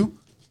 Or they do?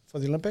 For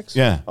the Olympics?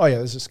 Yeah. Oh, yeah,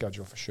 there's a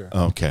schedule for sure.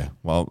 Okay.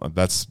 Well,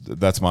 that's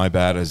my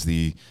bad as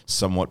the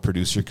somewhat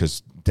producer,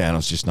 because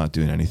Dano's just not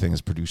doing anything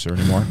as producer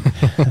anymore.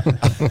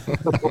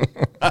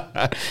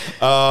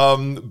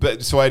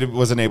 But so I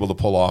wasn't able to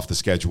pull off the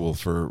schedule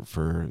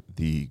for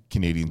the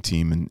Canadian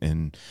team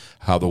and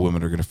how the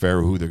women are going to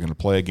fare, who they're going to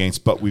play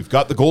against. But we've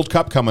got the Gold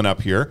Cup coming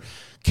up here.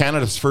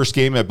 Canada's first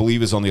game, I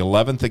believe, is on the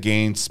 11th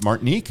against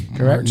Martinique.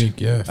 Correct.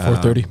 Martinique, yeah,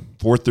 4:30.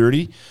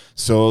 4:30.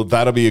 So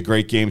that'll be a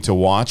great game to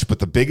watch. But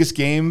the biggest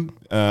game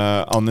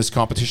on this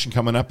competition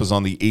coming up is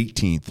on the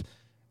 18th.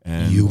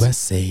 And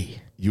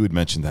USA. You had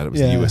mentioned that it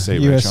was the USA,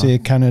 right, USA,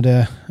 Sean?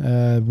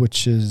 Canada,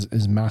 which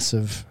is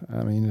massive.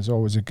 I mean, there's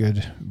always a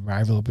good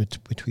rival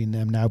between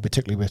them now,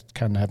 particularly with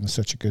Canada having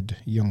such a good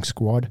young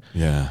squad.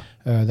 Yeah.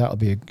 That'll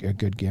be a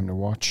good game to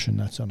watch, and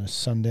that's on a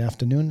Sunday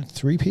afternoon at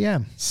 3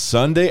 p.m.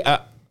 Sunday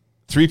at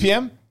 3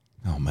 p.m.?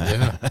 Oh,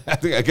 man.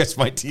 Yeah. I guess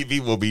my TV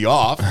will be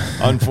off,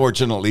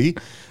 unfortunately.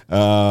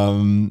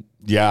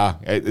 Yeah,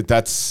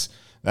 that's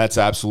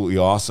absolutely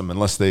awesome.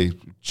 Unless they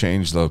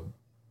change the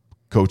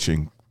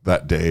coaching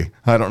that day,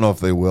 I don't know if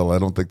they will. I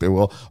don't think they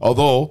will.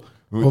 Although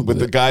with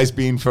the guys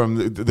being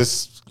from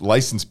this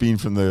license being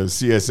from the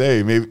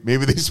CSA,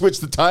 maybe they switch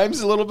the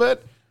times a little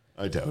bit.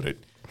 I doubt it.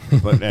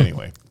 But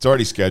anyway, it's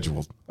already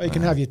scheduled. Well, you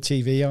can have your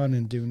TV on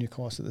and doing your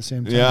course at the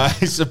same time. Yeah,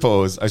 I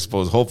suppose.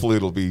 Hopefully,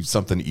 it'll be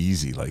something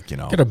easy, like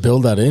Gotta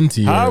build that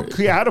into how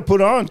to put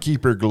on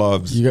keeper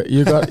gloves.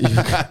 You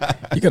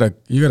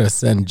gotta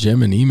send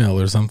Jim an email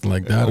or something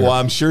like that. Well,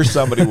 I'm sure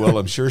somebody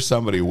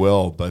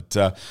will. But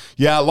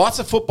yeah, lots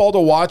of football to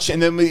watch,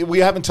 and then we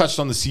haven't touched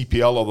on the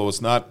CPL, although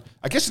it's not.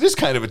 I guess it is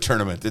kind of a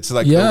tournament. It's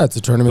like it's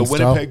a tournament. The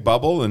Winnipeg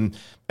bubble, and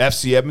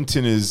FC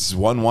Edmonton is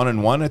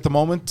 1-1-1 at the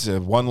moment.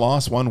 1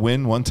 loss, 1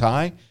 win, 1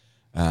 tie.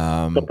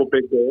 Couple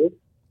big goals.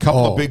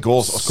 Couple of big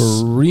goals.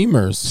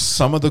 Screamers.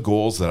 Some of the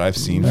goals that I've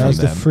seen That from was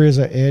them. the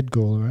Fraser Ed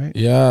goal, right?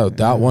 Yeah,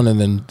 that one, and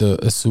then the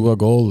Asua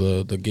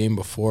goal, the game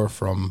before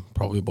from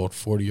probably about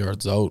 40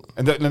 yards out.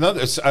 And then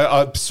another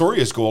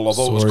Soria's goal,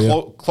 although it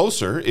was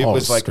closer, it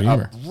was like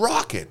screamer. a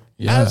rocket,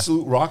 Yeah.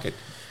 absolute rocket.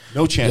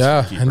 No chance.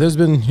 Yeah, for the keeper. and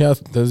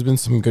there's been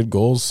some good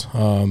goals.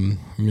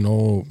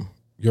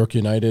 York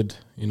United,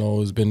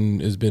 has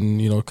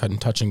been kind of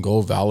touch and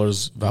go.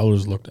 Valor's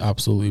looked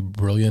absolutely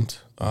brilliant.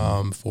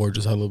 Ford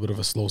just had a little bit of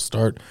a slow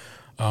start,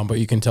 but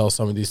you can tell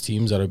some of these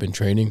teams that have been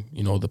training.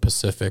 The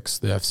Pacifics,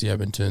 the FC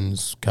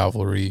Edmontons,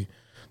 Cavalry,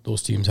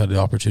 those teams had the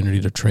opportunity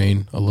to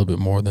train a little bit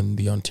more than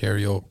the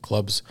Ontario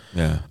clubs.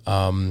 Yeah.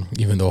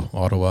 Even though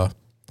Ottawa.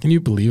 Can you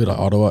believe it?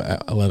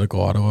 Atletico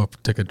Ottawa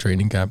took a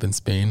training camp in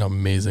Spain.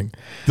 Amazing.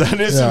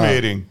 That is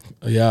amazing.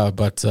 Yeah,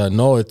 but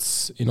no,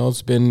 it's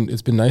been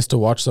nice to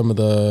watch some of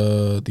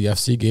the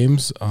FC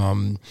games.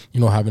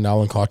 Having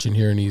Alan Koch in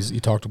here, and we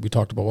talked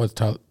about what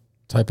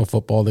type of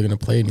football they're going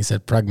to play, and he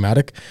said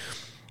pragmatic.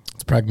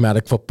 It's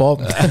pragmatic football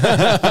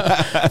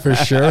for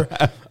sure.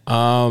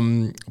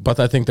 But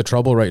I think the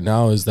trouble right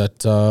now is that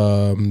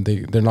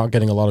they're not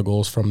getting a lot of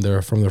goals from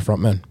their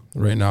front men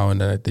right now, and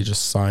they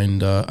just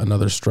signed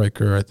another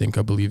striker, I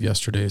believe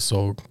yesterday.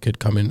 So a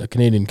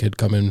Canadian kid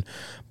coming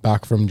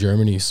back from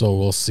Germany. So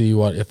we'll see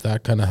if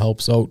that kind of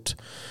helps out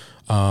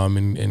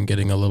in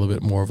getting a little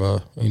bit more of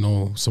a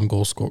some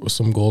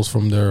goals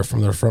from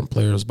their front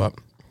players. But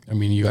I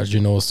mean, you guys,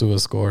 Asua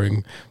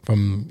scoring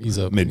from he's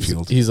a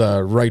midfield. He's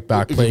a right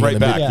back playing right in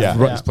the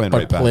back. He's playing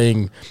right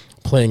back.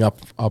 Playing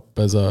up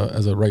as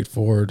a right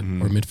forward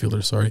or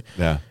midfielder, sorry.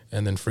 Yeah.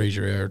 And then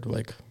Fraser aired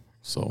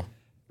so.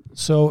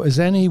 So is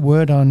any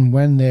word on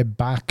when they're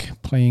back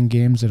playing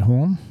games at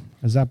home?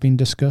 Has that been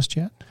discussed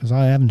yet? Because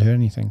I haven't heard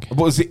anything.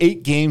 Well, it was the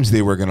 8 games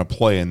they were going to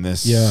play in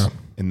this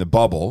in the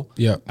bubble.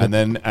 Yeah. And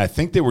then I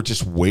think they were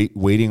just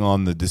waiting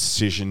on the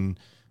decision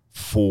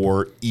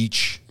for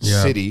each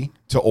city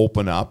to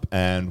open up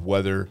and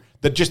whether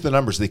just the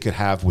numbers they could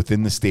have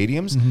within the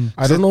stadiums. Mm-hmm.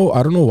 I don't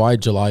know why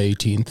July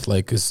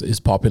 18th is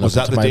popping up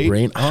into my date?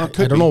 brain. I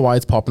don't know why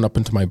it's popping up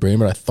into my brain,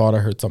 but I thought I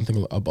heard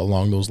something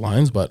along those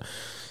lines. But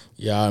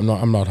yeah, I'm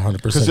not 100% sure.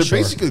 Because they're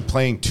basically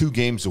playing 2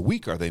 games a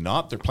week, are they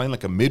not? They're playing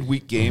like a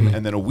midweek game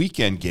and then a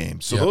weekend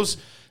game. So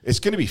it's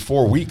going to be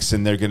 4 weeks,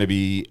 and they're going to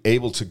be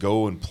able to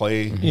go and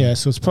play. Yeah,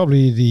 so it's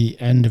probably the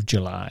end of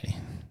July.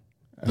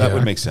 That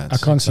would make sense. I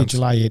can't see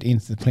July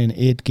 18th. They're playing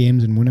 8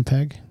 games in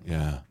Winnipeg.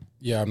 Yeah.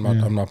 Yeah,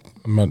 I'm not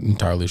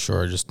entirely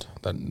sure. Just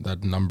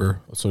that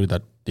number,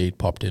 that date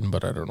popped in,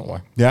 but I don't know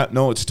why. Yeah,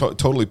 no, it's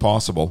totally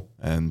possible,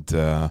 and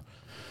but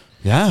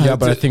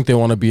I think they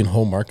want to be in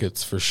home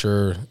markets for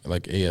sure,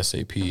 like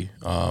ASAP.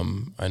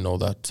 I know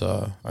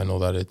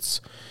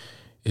that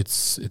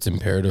it's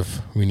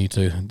imperative. They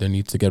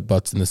need to get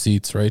butts in the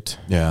seats, right?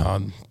 Yeah.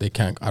 They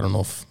can't. I don't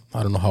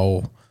know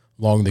how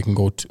long they can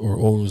go to, or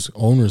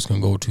owners can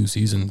go 2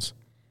 seasons.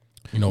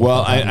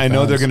 Well, I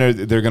know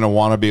they're gonna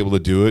want to be able to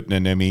do it,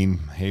 and I mean,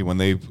 hey, when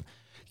they,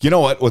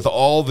 with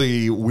all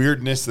the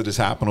weirdness that has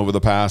happened over the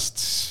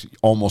past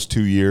almost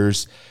 2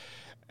 years,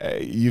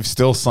 you've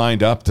still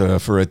signed up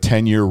for a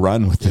 10-year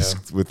run with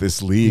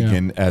this league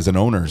and as an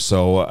owner.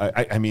 So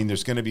I mean,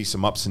 there's going to be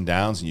some ups and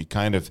downs, and you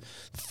kind of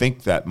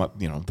think that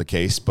the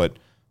case, but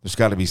there's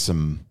got to be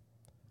some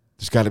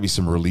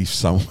relief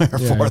somewhere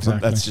for them.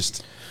 That's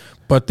just.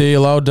 But they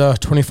allowed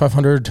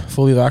 2,500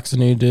 fully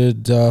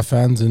vaccinated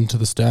fans into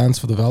the stands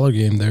for the Valor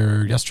game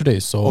there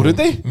yesterday. So, did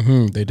they?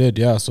 Mm-hmm, they did,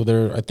 yeah.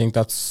 So I think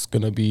that's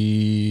going to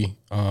be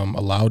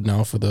allowed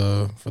now for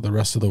the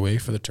rest of the way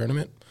for the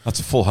tournament. That's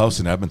a full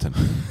house in Edmonton.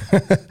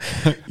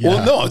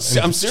 Well, no,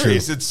 I'm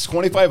serious. True. It's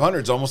 2,500.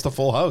 It's almost a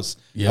full house.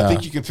 Yeah. I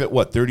think you can fit,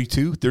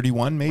 32,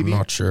 31 maybe? I'm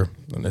not sure.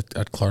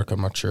 At Clark, I'm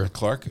not sure.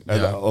 Clark?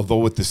 Yeah. Although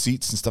with the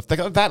seats and stuff,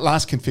 that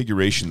last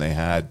configuration they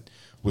had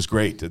was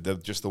great.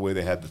 Just the way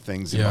they had the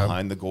things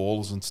behind the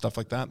goals and stuff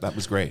like that. That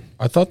was great.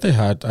 I thought they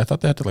had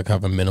to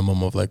have a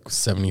minimum of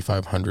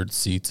 7,500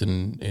 seats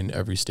in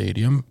every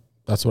stadium.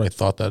 That's what I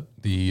thought, that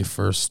the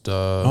first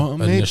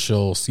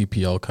initial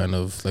CPL kind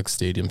of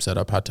stadium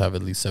setup had to have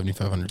at least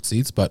 7,500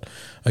 seats, but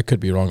I could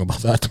be wrong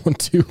about that one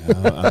too.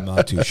 I'm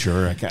not too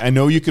sure. I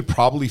know you could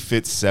probably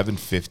fit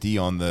 750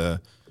 on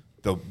the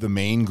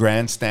main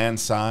grandstand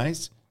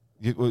size.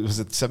 Was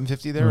it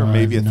 $750 there, or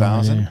maybe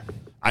 $1,000?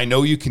 I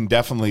know you can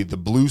definitely. The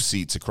blue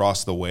seats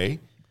across the way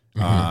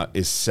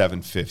is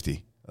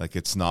 $750. Like,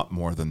 it's not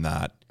more than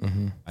that,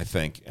 I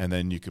think. And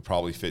then you could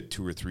probably fit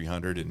 200 or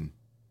 300 in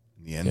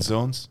the end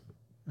zones.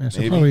 Yeah,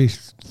 so probably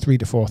 3,000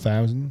 to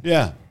 4,000.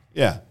 Yeah.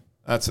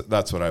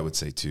 That's what I would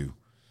say too.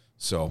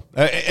 So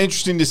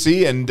interesting to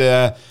see. And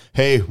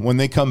hey, when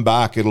they come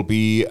back, it'll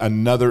be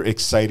another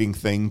exciting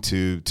thing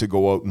to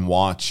go out and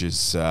watch.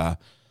 Is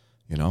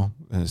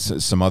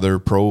some other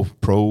pro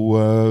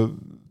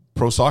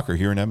soccer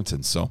here in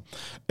Edmonton. So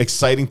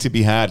exciting to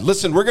be had.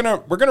 Listen, we're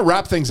gonna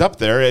wrap things up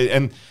there.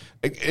 And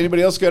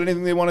anybody else got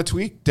anything they want to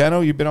tweak?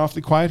 Dano, you've been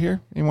awfully quiet here.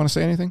 You want to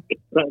say anything?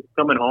 It's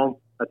coming home.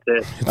 That's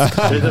it.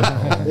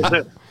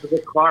 There's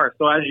a car.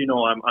 So as you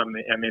know,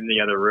 I'm in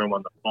the other room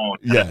on the phone.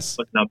 Yes.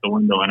 Looking out the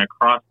window, and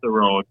across the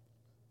road,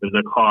 there's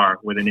a car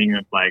with an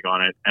England flag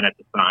on it, and it's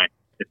a sign.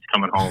 It's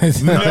coming home.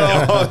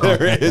 No,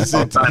 there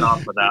isn't. I'll sign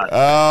off for that.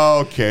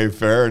 Okay,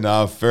 fair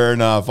enough.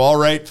 All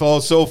right,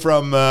 folks. So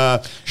from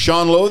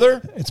Sean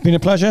Lowther. It's been a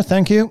pleasure.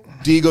 Thank you.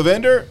 Dee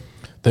Govinder.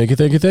 Thank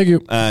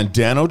you. And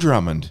Dano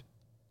Drummond.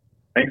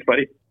 Thanks,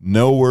 buddy.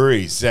 No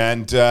worries.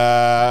 And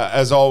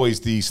as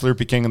always, the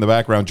Slurpee King in the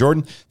background.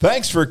 Jordan,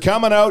 thanks for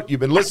coming out. You've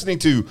been listening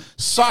to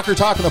Soccer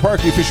Talk in the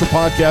Park, the official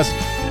podcast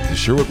of the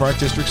Sherwood Park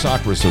District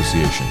Soccer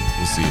Association.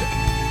 We'll see you.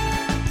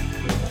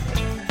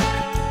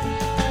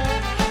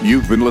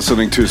 You've been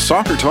listening to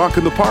Soccer Talk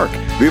in the Park,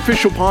 the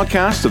official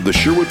podcast of the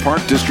Sherwood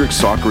Park District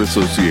Soccer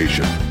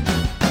Association.